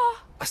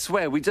 Oh. I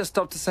swear, we just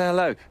stopped to say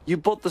hello. You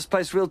bought this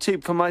place real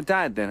cheap for my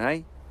dad then,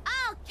 eh?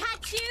 I'll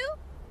catch you.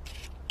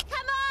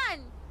 Come on.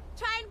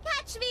 Try and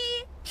catch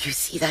me. You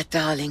see that,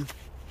 darling?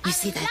 You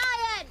see I'm a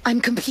that? lion.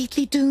 I'm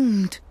completely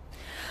doomed.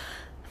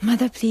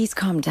 Mother, please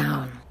calm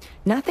down.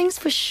 Nothing's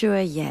for sure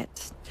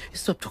yet.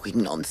 Stop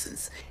talking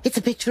nonsense. It's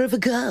a picture of a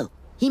girl.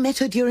 He met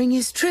her during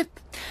his trip.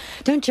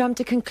 Don't jump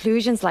to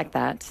conclusions like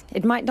that.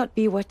 It might not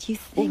be what you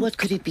Well, think. what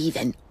could it be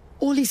then?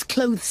 All his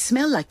clothes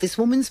smell like this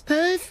woman's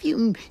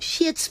perfume.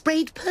 She had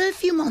sprayed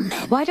perfume on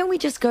them. Why don't we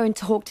just go and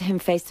talk to him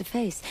face to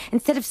face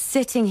instead of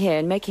sitting here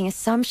and making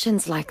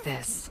assumptions like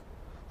this?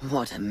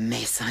 What a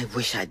mess. I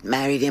wish I'd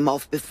married him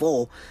off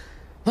before.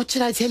 What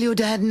should I tell your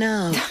dad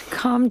now?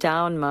 Calm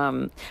down,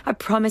 Mum. I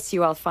promise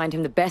you I'll find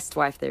him the best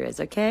wife there is,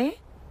 okay?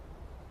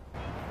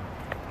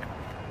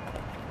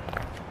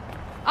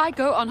 I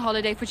go on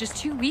holiday for just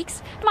 2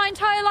 weeks. My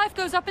entire life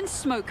goes up in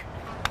smoke.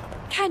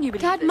 Can you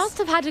believe Dad this? must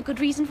have had a good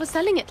reason for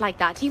selling it like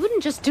that. He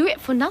wouldn't just do it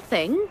for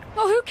nothing.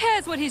 Well, who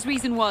cares what his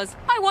reason was?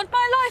 I want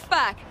my life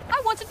back.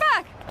 I want it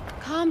back.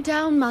 Calm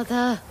down,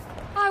 Mother.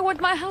 I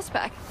want my house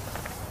back.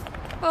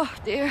 Oh,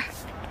 dear.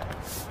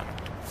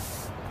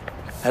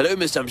 Hello,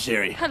 Miss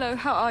Shamshiri. Hello,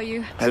 how are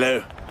you?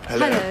 Hello.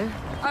 Hello.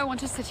 I want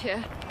to sit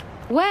here.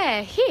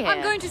 Where? Here?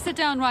 I'm going to sit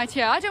down right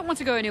here. I don't want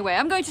to go anywhere.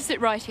 I'm going to sit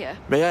right here.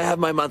 May I have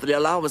my monthly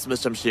allowance,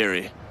 Miss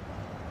Shamshiri?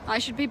 I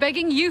should be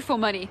begging you for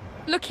money.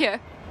 Look here.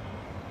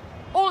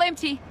 All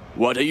empty.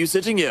 What are you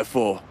sitting here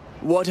for?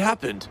 What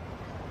happened?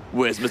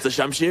 Where's Mr.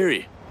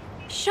 Shamshiri?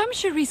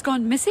 Shamshiri's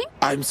gone missing?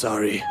 I'm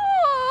sorry.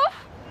 Oh,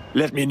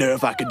 Let me know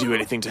if I can do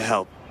anything to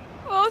help.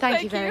 oh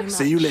Thank you very much.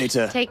 See you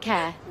later. Take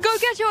care. Go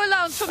get your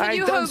allowance from the Hey,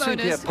 new don't sweep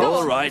homeowners. yet, Go Paul.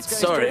 All on. right,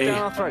 It's going straight sorry.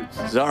 down our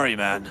throats. Sorry,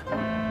 man.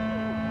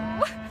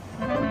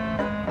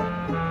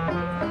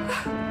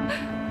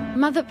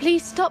 Mother,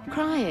 please stop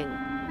crying.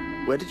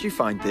 Where did you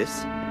find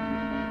this?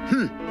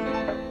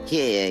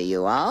 Here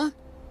you are.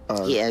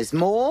 Here's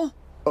more.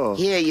 Oh.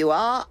 Here you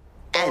are.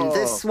 And Oh.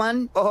 this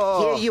one.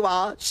 Oh. Here you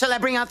are. Shall I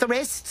bring out the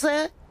rest,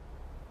 sir?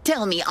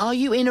 Tell me, are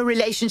you in a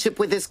relationship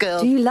with this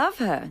girl? Do you love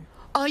her?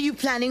 Are you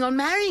planning on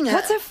marrying her?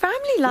 What's her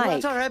family like?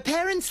 What are her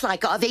parents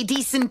like? Are they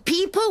decent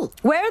people?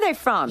 Where are they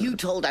from? You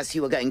told us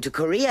you were going to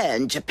Korea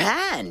and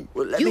Japan.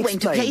 Well, let you me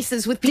went to explain.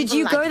 places with people Did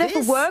you like go there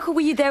this? for work or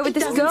were you there with It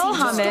this doesn't girl,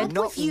 seem to stop Hamid?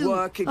 with you.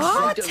 work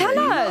Oh, exactly. tell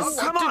us.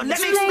 Oh, come on, let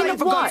me Explain explain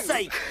for what? God's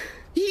sake.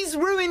 He's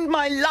ruined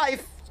my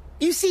life.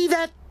 You see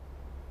that?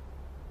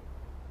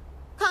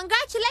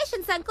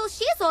 Congratulations, Uncle.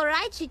 She's all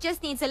right. She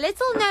just needs a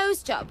little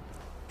nose job.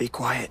 Be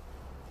quiet.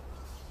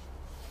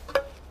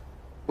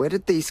 Where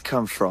did these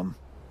come from?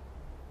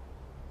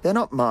 They're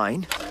not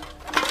mine.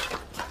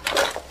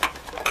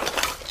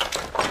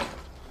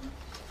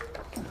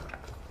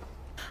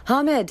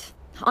 Hamid,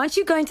 aren't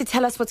you going to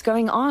tell us what's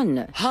going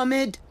on?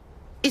 Hamid,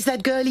 is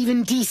that girl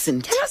even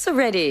decent? Tell us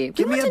already.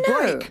 Give we me want a to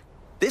know. break.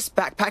 This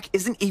backpack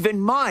isn't even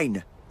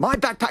mine. My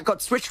backpack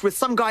got switched with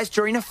some guys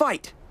during a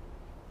fight.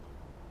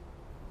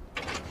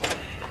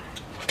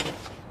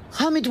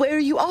 Hamid, where are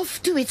you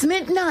off to? It's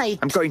midnight.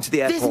 I'm going to the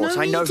There's airport.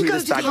 no I know need to who go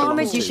this to the bag airport. belongs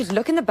Hamid, you to. should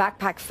look in the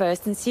backpack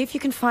first and see if you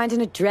can find an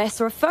address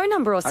or a phone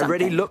number or I something.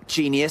 already looked,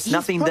 genius. He's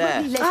Nothing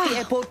probably there. left the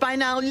airport by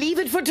now. Leave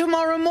it for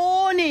tomorrow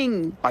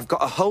morning. I've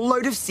got a whole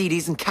load of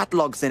CDs and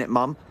catalogues in it,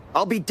 Mum.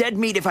 I'll be dead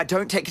meat if I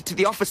don't take it to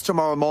the office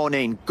tomorrow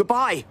morning.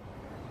 Goodbye.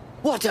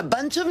 What a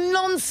bunch of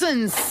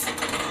nonsense.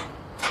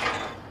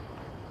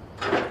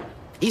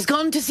 He's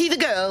gone to see the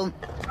girl.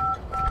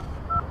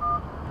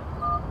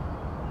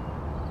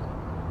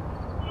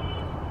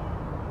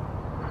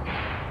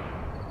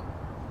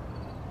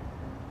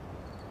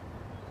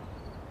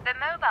 The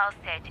mobile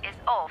set is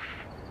off.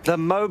 The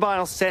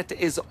mobile set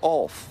is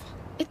off.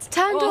 It's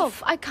turned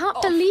off. I can't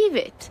Off. believe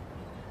it.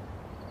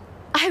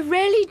 I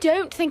really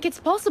don't think it's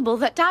possible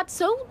that Dad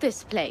sold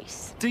this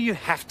place. Do you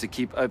have to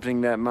keep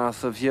opening that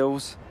mouth of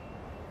yours?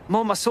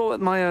 Mom, I saw it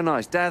with my own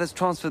eyes. Dad has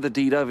transferred the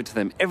deed over to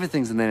them.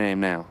 Everything's in their name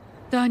now.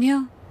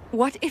 Daniel,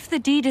 what if the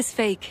deed is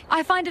fake?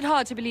 I find it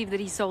hard to believe that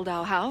he sold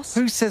our house.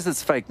 Who says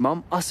it's fake,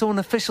 Mom? I saw an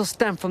official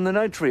stamp from the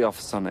notary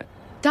office on it.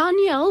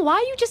 Daniel, why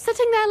are you just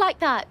sitting there like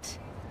that?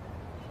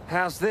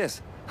 How's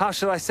this? How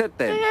should I sit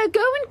then?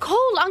 Go and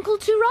call Uncle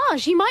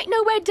Tourage. He might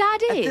know where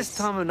Dad is. At this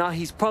time of night,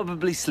 he's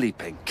probably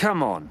sleeping.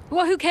 Come on.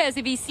 Well, who cares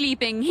if he's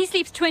sleeping? He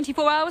sleeps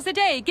 24 hours a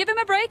day. Give him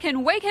a break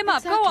and wake him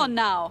up. Go Exactly. on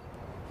now.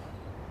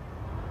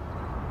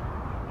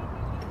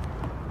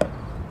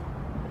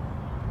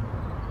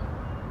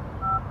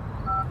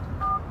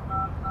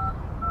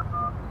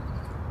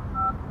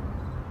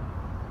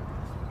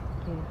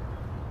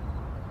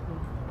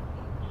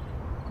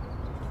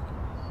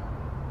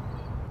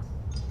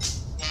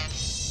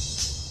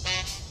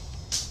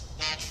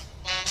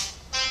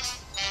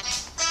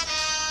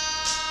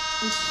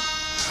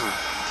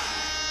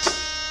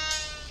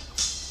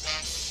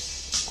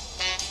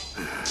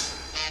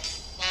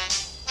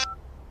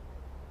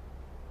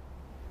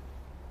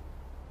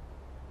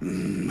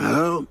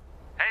 Hello?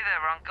 Hey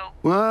there, Uncle.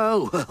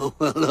 Well,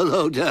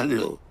 hello,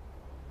 Daniel.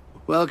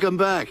 Welcome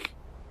back.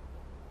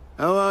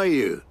 How are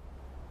you?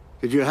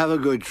 Did you have a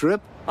good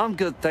trip? I'm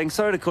good, thanks.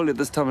 Sorry to call you at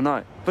this time of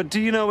night. But do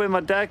you know where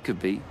my dad could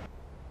be?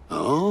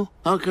 Oh?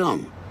 How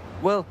come?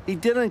 Well, he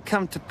didn't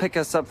come to pick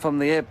us up from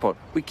the airport.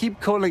 We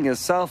keep calling his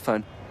cell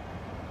phone,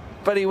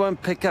 but he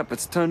won't pick up.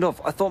 It's turned off.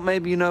 I thought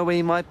maybe you know where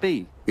he might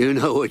be. You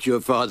know what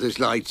your father's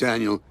like,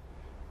 Daniel.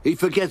 He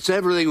forgets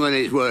everything when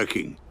he's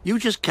working. You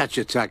just catch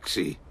a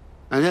taxi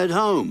and head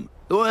home.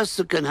 The worst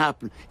that can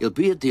happen, he'll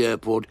be at the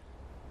airport,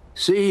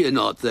 see you're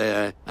not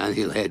there, and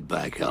he'll head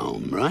back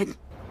home, right?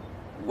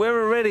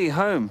 We're already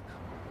home.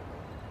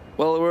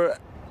 Well, we're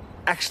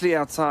actually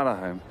outside our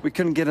home. We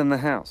couldn't get in the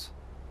house.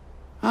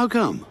 How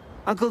come?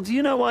 Uncle, do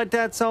you know why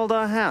Dad sold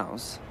our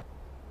house?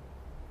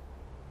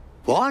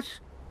 What?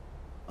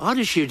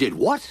 Ardeshir did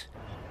what?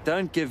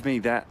 Don't give me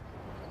that.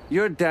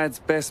 You're Dad's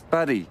best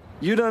buddy.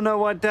 You don't know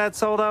why Dad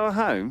sold our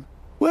home?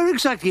 Where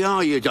exactly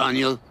are you,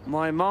 Daniel?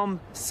 My mom,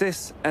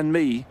 Sis, and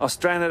me are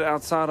stranded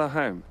outside our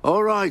home.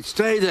 All right,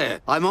 stay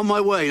there. I'm on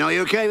my way. Now, are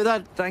you okay with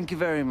that? Thank you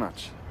very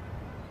much.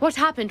 What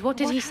happened? What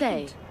did he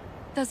say?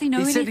 Does he know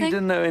He anything? said he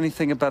didn't know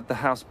anything about the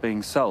house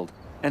being sold,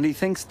 and he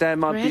thinks Dad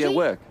might be at Really?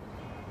 work.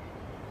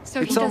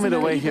 So He he told me doesn't to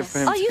know wait either. here for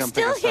him to come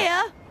pick us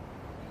up.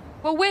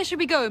 Well, where should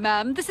we go,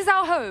 ma'am? This is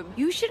our home.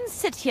 You shouldn't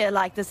sit here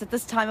like this at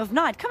this time of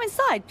night. Come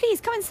inside. Please,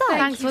 come inside.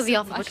 Thanks you for the so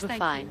offer, much, but we're thank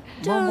fine.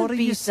 Don't what are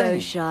be you so saying?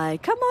 shy.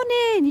 Come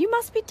on in. You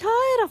must be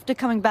tired after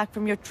coming back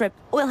from your trip.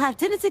 We'll have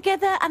dinner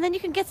together and then you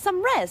can get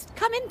some rest.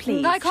 Come in,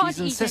 please. I can't She's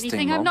eat insisting,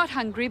 anything. I'm Mom. not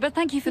hungry, but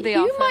thank you for the You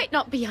offer. might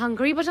not be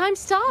hungry, but I'm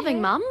starving,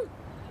 Yeah. Mum.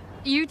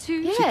 You too?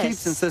 Yeah. She Yes.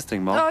 keeps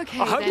insisting, Mom. Okay,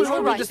 I hope then. we won't All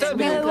be right, disturbing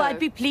then. you. No, We'll I'd go.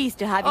 be pleased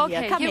to have you Okay,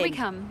 here. Come here in. we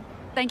come.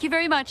 Thank you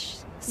very much.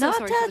 So Not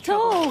sorry for the at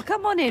trouble. all.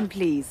 Come on in,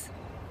 please.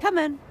 Come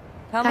in.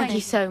 Come Thank in.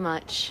 you so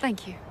much.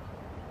 Thank you.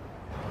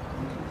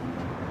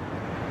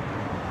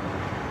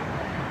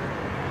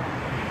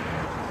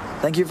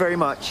 Thank you very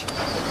much.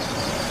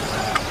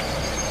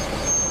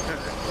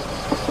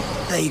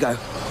 There you go.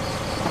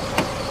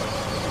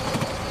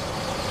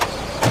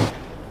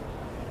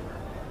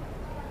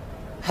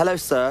 Hello,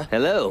 sir.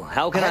 Hello,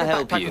 how can I had a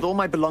help backpack you? with all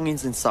my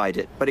belongings inside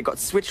it, but it got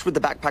switched with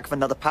the backpack of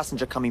another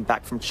passenger coming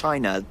back from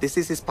China. This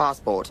is his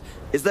passport.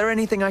 Is there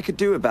anything I could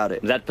do about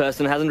it? That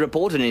person hasn't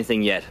reported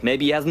anything yet.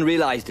 Maybe he hasn't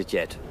realized it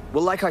yet.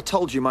 Well, like I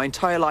told you, my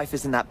entire life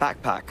is in that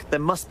backpack. There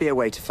must be a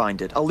way to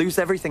find it. I'll lose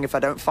everything if I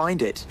don't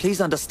find it.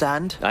 Please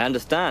understand. I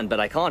understand, but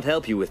I can't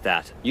help you with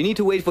that. You need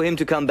to wait for him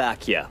to come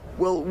back here.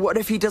 Well, what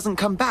if he doesn't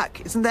come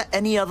back? Isn't there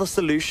any other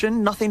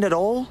solution? Nothing at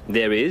all?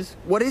 There is.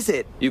 What is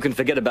it? You can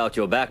forget about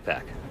your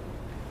backpack.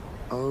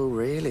 Oh,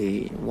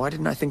 really? Why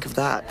didn't I think of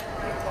that?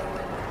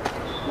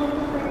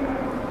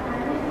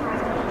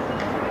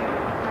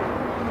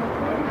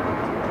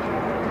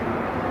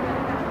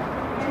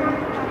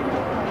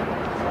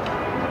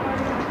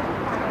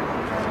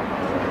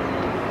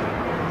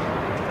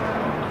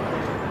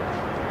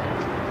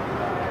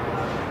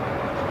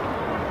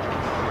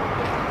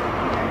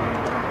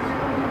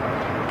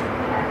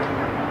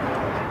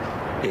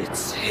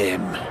 It's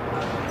him.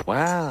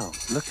 Wow,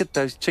 look at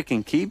those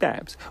chicken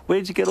kebabs.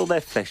 Where'd you get all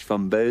that flesh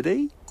from,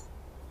 Birdie?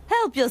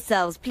 Help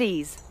yourselves,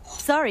 please.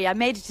 Sorry, I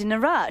made it in a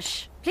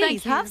rush.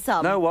 Please, have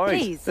some. No worries.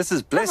 Please. This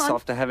is bliss Come on.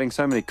 after having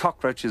so many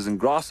cockroaches and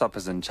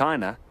grasshoppers in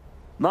China.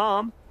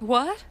 Mom,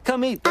 What?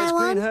 come eat this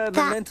green herb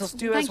and lentil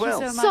stew as Thank you well.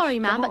 so much. Sorry,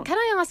 ma'am, but can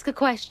I ask a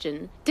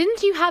question?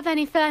 Didn't you have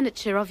any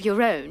furniture of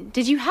your own?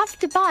 Did you have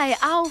to buy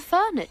our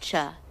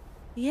furniture?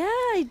 Yeah,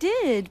 I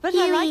did, but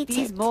I like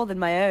these more than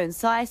my own,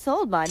 so I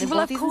sold mine and Well,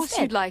 bought of these course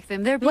instead. you'd like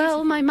them. They're beautiful.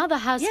 Well, my mother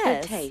has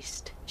Yes. good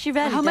taste. She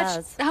really how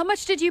does. How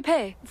much did you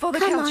pay for the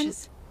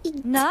couches?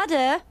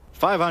 Nada.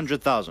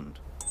 500,000.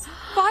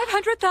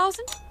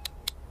 500,000?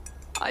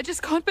 I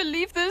just can't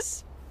believe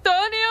this.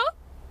 Daniel,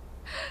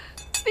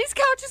 these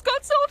couches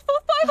got sold for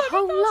 500,000. A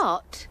whole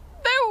lot?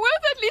 They're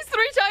worth at least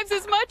 3 times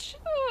as much.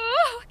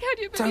 Oh, can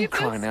you believe Don't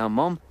cry this? now,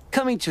 Mom.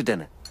 Come eat your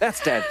dinner.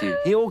 That's Dad for you.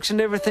 He auctioned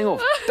everything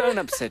off. Don't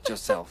upset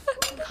yourself.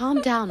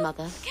 Calm down,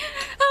 Mother.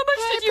 How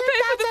much did you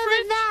pay for the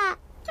fridge?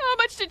 How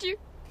much did you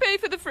pay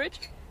for the fridge?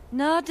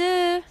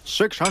 Nada.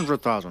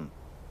 600,000.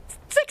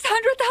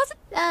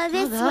 600,000?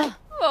 This way.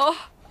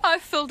 Oh, I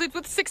filled it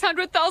with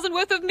 600,000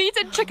 worth of meat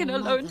and chicken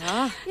alone.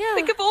 Yeah.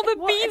 Think of all the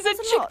beans and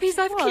chickpeas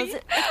I've cleaned.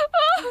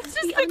 Oh,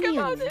 just The think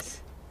about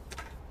onions. it.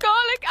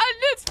 Garlic,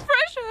 onions,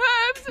 fresh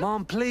herbs.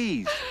 Mom,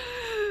 please.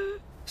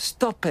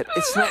 Stop it.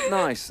 It's not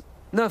nice.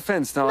 No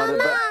offense, Nada,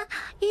 but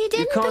You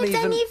didn't can't put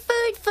even any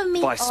food for me.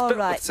 buy spit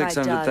right, with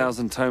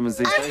 600,000 tomans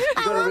these days. You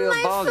got a want real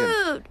my bargain.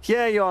 food.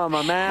 Yeah, you are,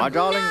 my man. My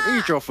darling,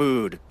 eat your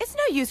food. It's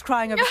no use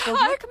crying over spilled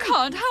I milk.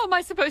 can't. How am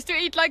I supposed to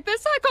eat like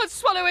this? I can't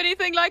swallow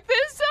anything like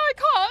this. I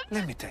can't.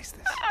 Let me taste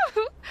this.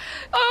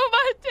 Oh,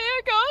 my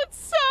dear God,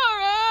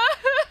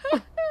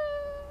 Sarah.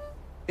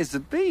 It's a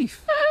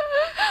beef.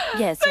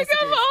 Yes, Think yes,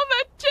 it of is. all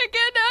the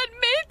chicken and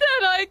meat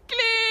that I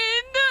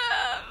cleaned.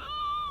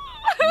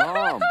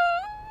 Mom.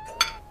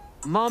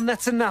 Mom,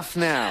 that's enough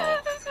now.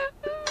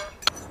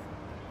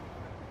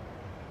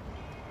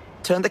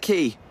 Turn the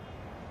key.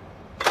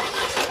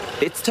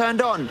 It's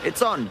turned on.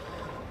 It's on.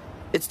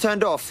 It's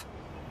turned off.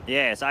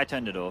 Yes, I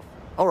turned it off.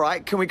 All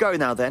right, can we go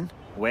now then?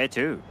 Where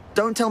to?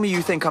 Don't tell me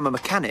you think I'm a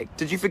mechanic.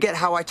 Did you forget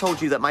how I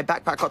told you that my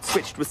backpack got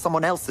switched with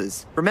someone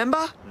else's?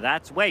 Remember?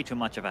 That's way too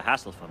much of a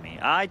hassle for me.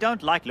 I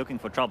don't like looking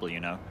for trouble, you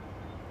know.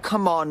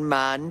 Come on,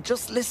 man.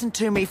 Just listen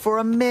to me for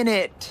a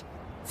minute.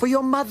 For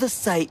your mother's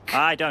sake.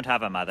 I don't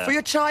have a mother. For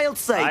your child's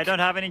sake. I don't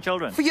have any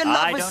children. For your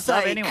I lover's don't sake.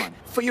 have anyone.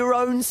 For your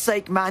own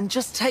sake, man.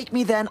 Just take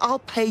me then. I'll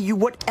pay you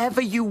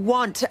whatever you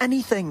want.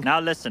 Anything.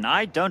 Now listen,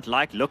 I don't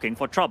like looking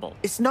for trouble.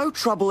 It's no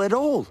trouble at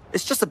all.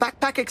 It's just a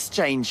backpack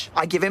exchange.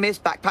 I give him his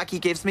backpack, he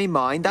gives me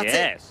mine. That's it.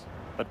 Yes.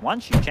 But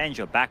once you change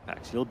your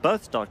backpacks, you'll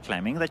both start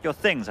claiming that your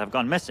things have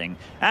gone missing,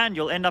 and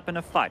you'll end up in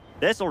a fight.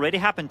 This already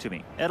happened to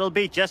me. It'll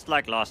be just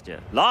like last year.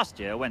 Last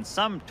year, when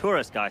some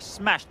tourist guy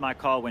smashed my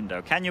car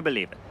window. Can you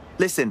believe it?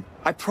 Listen,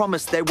 I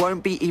promise there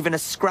won't be even a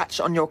scratch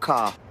on your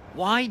car.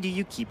 Why do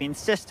you keep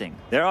insisting?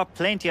 There are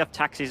plenty of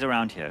taxis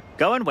around here.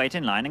 Go and wait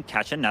in line and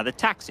catch another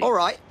taxi. All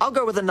right, I'll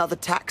go with another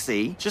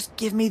taxi. Just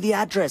give me the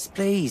address,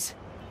 please.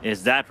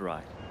 Is that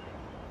right?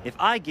 If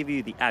I give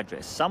you the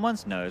address,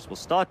 someone's nose will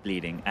start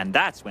bleeding, and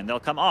that's when they'll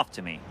come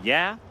after me,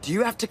 yeah? Do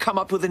you have to come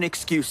up with an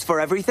excuse for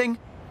everything?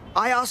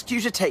 I asked you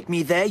to take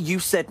me there, you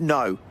said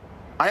no.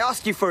 I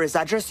asked you for his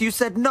address, you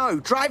said no.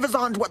 Drivers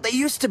aren't what they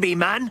used to be,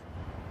 man.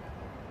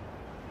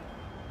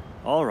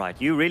 All right,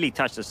 you really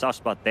touched the soft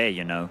spot there,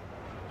 you know.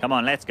 Come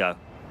on, let's go.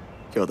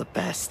 You're the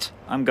best.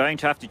 I'm going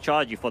to have to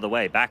charge you for the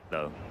way back,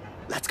 though.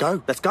 Let's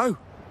go, let's go.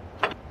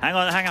 Hang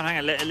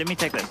on. Let me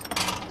take this.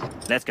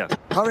 Let's go.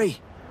 Hurry.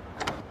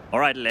 All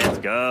right, let's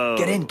go.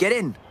 Get in, get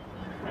in.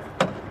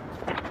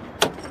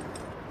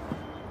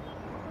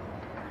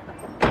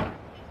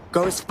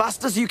 Go as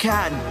fast as you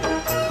can.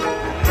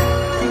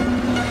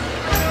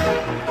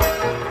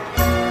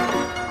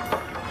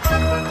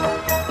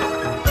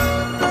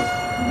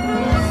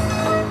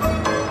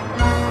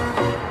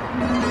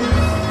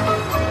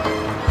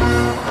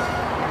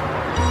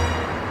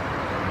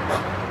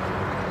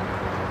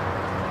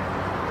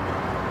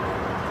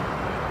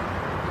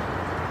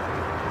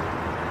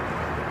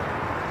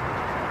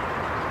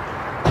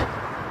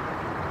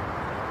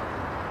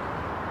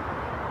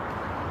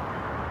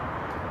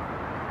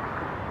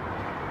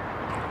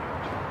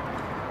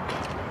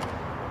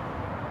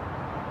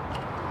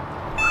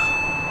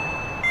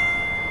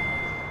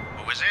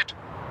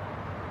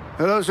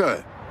 Hello,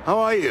 sir. How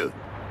are you?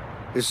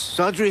 Is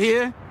Sadri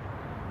here?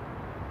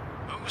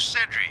 Who's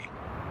Cedric?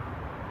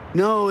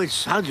 No,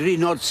 it's Sadri,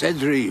 not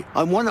Cedri.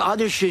 I'm one of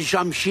Ardeshir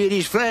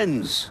Shamshiri's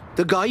friends.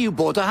 The guy you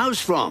bought a house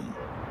from.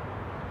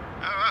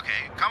 Oh,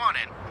 okay. Come on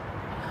in.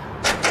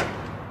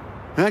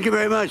 Thank you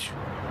very much.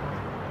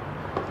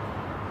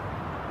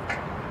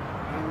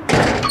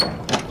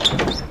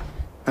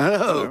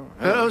 Hello.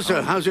 Hello,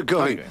 sir. How's it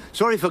going? Okay.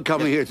 Sorry for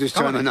coming here at this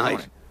time of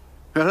night.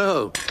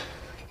 Hello.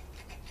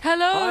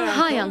 Hello.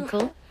 Hi,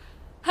 Uncle.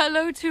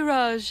 Hello to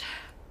Raj.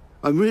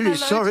 I'm really Hello,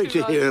 sorry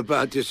to Tiraj. hear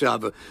about this,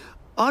 Abba.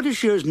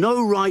 Ardeshir has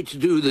no right to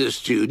do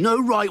this to you.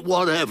 No right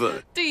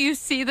whatever. Do you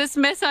see this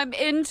mess I'm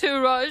into,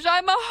 Raj?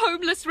 I'm a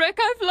homeless wreck.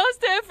 I've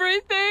lost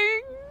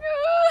everything.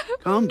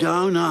 Calm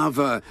down,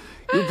 Ava.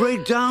 You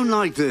break down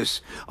like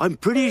this. I'm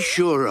pretty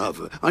sure,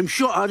 Ava. I'm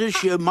sure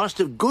Ardeshir must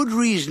have good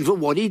reason for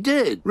what he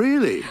did.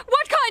 Really?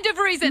 What kind of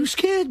reason? You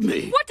scared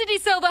me. What did he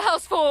sell the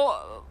house for?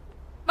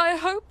 I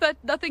hope that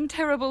nothing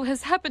terrible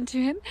has happened to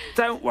him.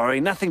 Don't worry,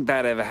 nothing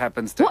bad ever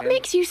happens to him. What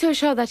makes you so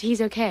sure that he's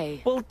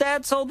okay? Well,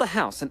 Dad sold the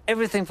house and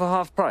everything for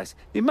half price.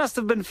 He must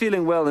have been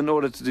feeling well in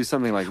order to do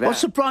something like that. What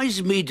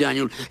surprises me,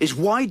 Daniel, is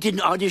why didn't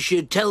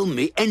Ardeshir tell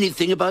me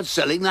anything about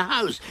selling the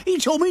house? He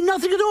told me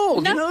nothing at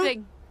all, Nothing. you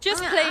know?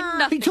 Just plain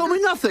nothing. He told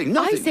me nothing.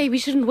 I say we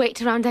shouldn't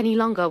wait around any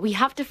longer. We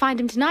have to find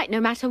him tonight,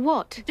 no matter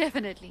what.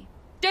 Definitely.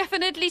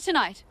 Definitely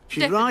tonight.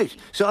 She's Definitely. right.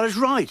 Sarah's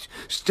right.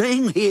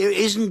 Staying here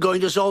isn't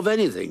going to solve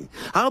anything.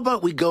 How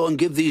about we go and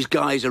give these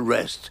guys a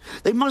rest?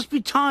 They must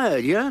be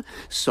tired, yeah?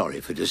 Sorry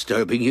for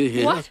disturbing you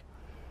here. What?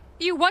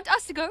 You want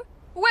us to go?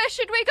 Where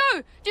should we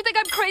go? Do you think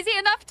I'm crazy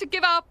enough to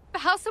give our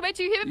house away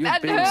to him You're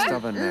and being her?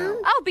 stubborn now.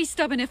 I'll be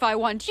stubborn if I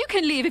want. You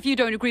can leave if you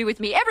don't agree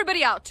with me.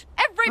 Everybody out.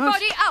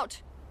 Everybody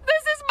out.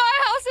 This is my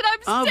house and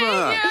I'm staying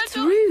Ava, here that's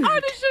until rude.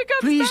 Ardeshir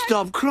comes Please back.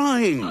 stop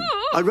crying.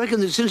 I reckon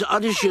that since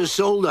Ardeshir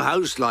sold the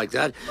house like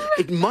that,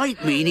 it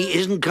might mean he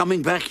isn't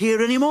coming back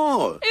here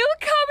anymore. He'll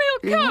come,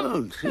 he'll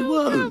come. He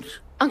won't.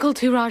 Uncle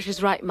Touraj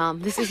is right,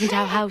 Mum. This isn't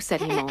our house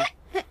anymore.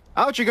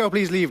 Out you go,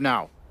 please leave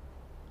now.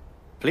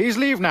 Please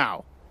leave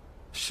now.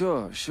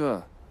 Sure.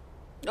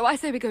 Oh, I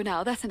say we go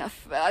now. That's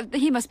enough.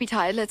 He must be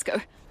tired. Let's go.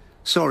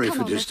 Sorry Come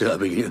for on, let's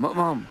disturbing you.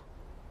 Mom.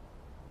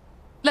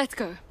 Let's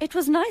go. It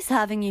was nice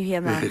having you here,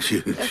 Mum.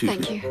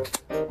 Thank you.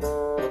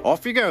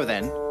 Off you go,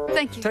 then.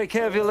 Thank you. Take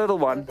care of your little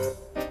one.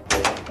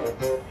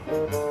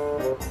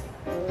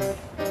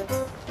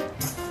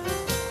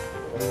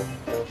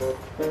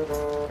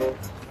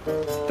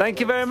 Thank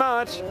you very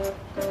much.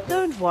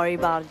 Don't worry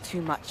about it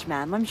too much,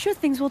 ma'am. I'm sure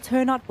things will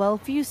turn out well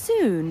for you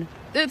soon.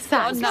 It's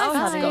Thanks. gone now. Nice It's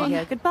having you gone.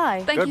 here.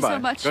 Goodbye. Thank you so Goodbye.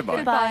 much. Goodbye.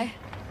 Goodbye.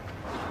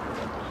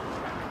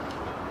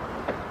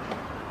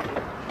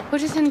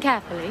 Put it in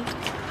carefully.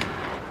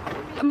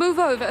 Move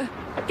over.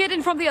 Get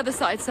in from the other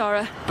side,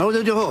 Sarah. Hold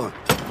the door.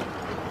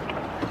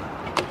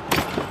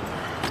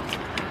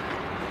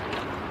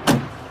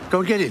 Go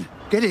and get in.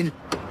 Get in.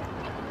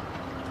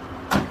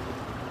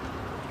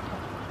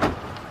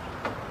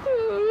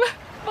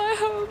 My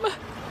home.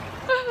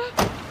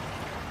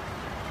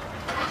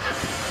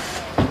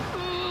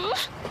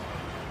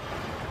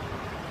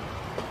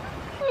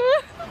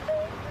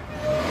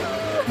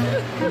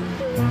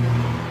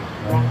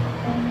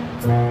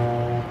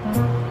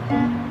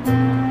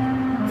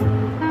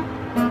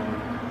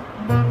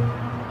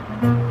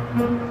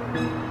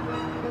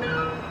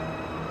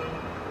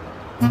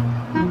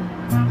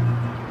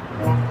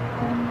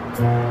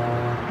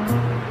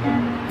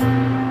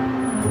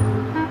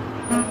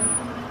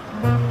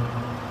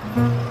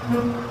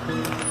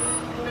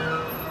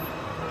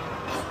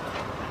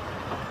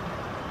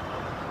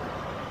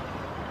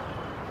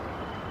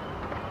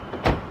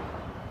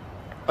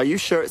 Are you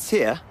sure it's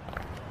here?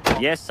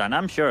 Yes, son,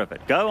 I'm sure of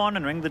it. Go on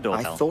and ring the I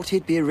doorbell. thought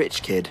he'd be a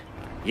rich kid.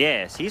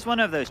 Yes, he's one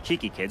of those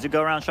cheeky kids who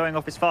go around showing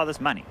off his father's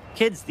money.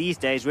 Kids these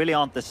days really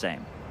aren't the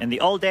same. In the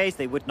old days,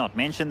 they would not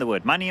mention the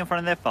word money in front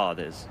of their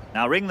fathers.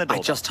 Now ring the I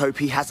doorbell. just hope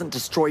he hasn't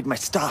destroyed my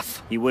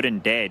stuff. He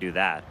wouldn't dare do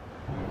that.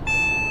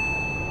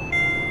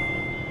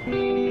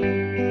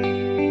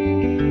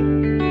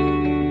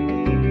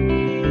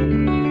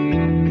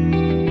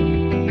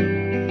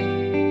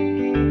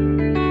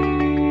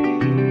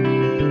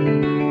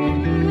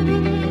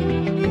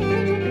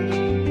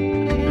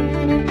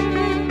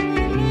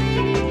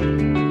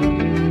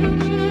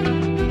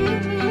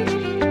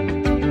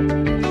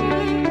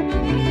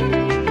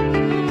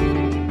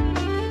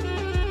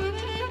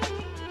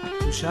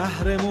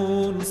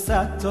 شهرمون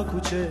 100 تا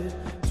کوچه،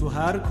 تو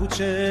هر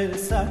کوچه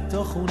 100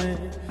 تا خونه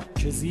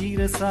که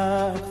زیر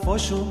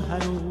سقفاشون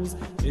هنوز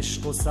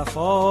عشق و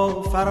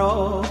صفا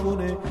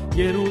فراوونه.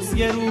 یه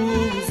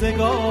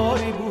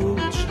روزگاری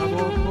بود،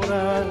 شبا پر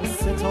از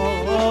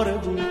ستاره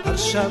بود، هر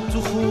شب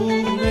تو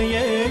خونه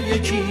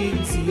یکی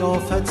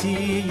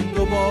ضیافتی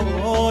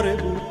دوباره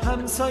بود.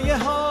 همسایه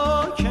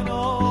ها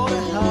کنار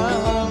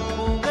هم،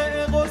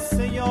 موقع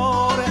قصه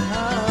یار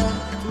هم،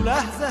 تو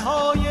لحظه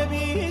های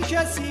بی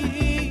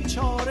کسی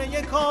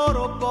چاره کار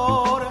و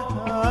بار هم.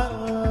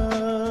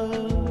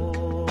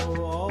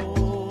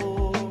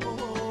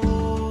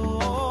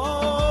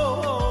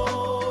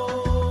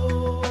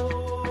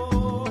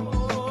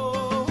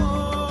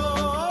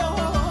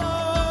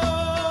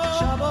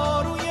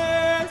 شبا روی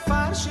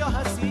فرش یا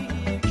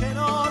حسیر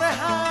کنار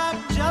هم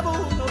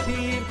جوون و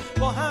پیر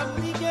با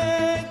هم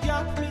دیگه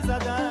گپ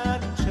میزدن،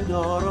 چه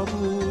دارا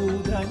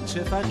بودن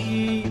چه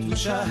فقیر. تو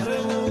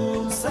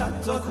شهرمون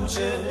 100 تا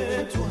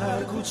کوچه، تو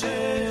هر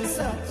کوچه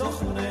 100 تا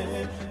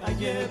خونه.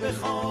 اگه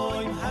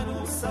بخوایم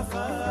هنوز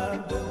سفر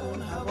به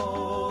اون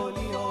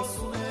حوالی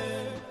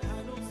آسونه،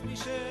 هنوز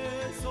میشه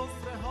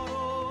سفره ها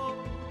رو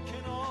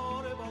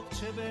کنار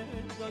باغچه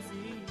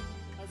بندازیم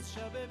از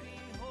شب بی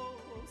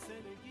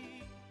حوصله.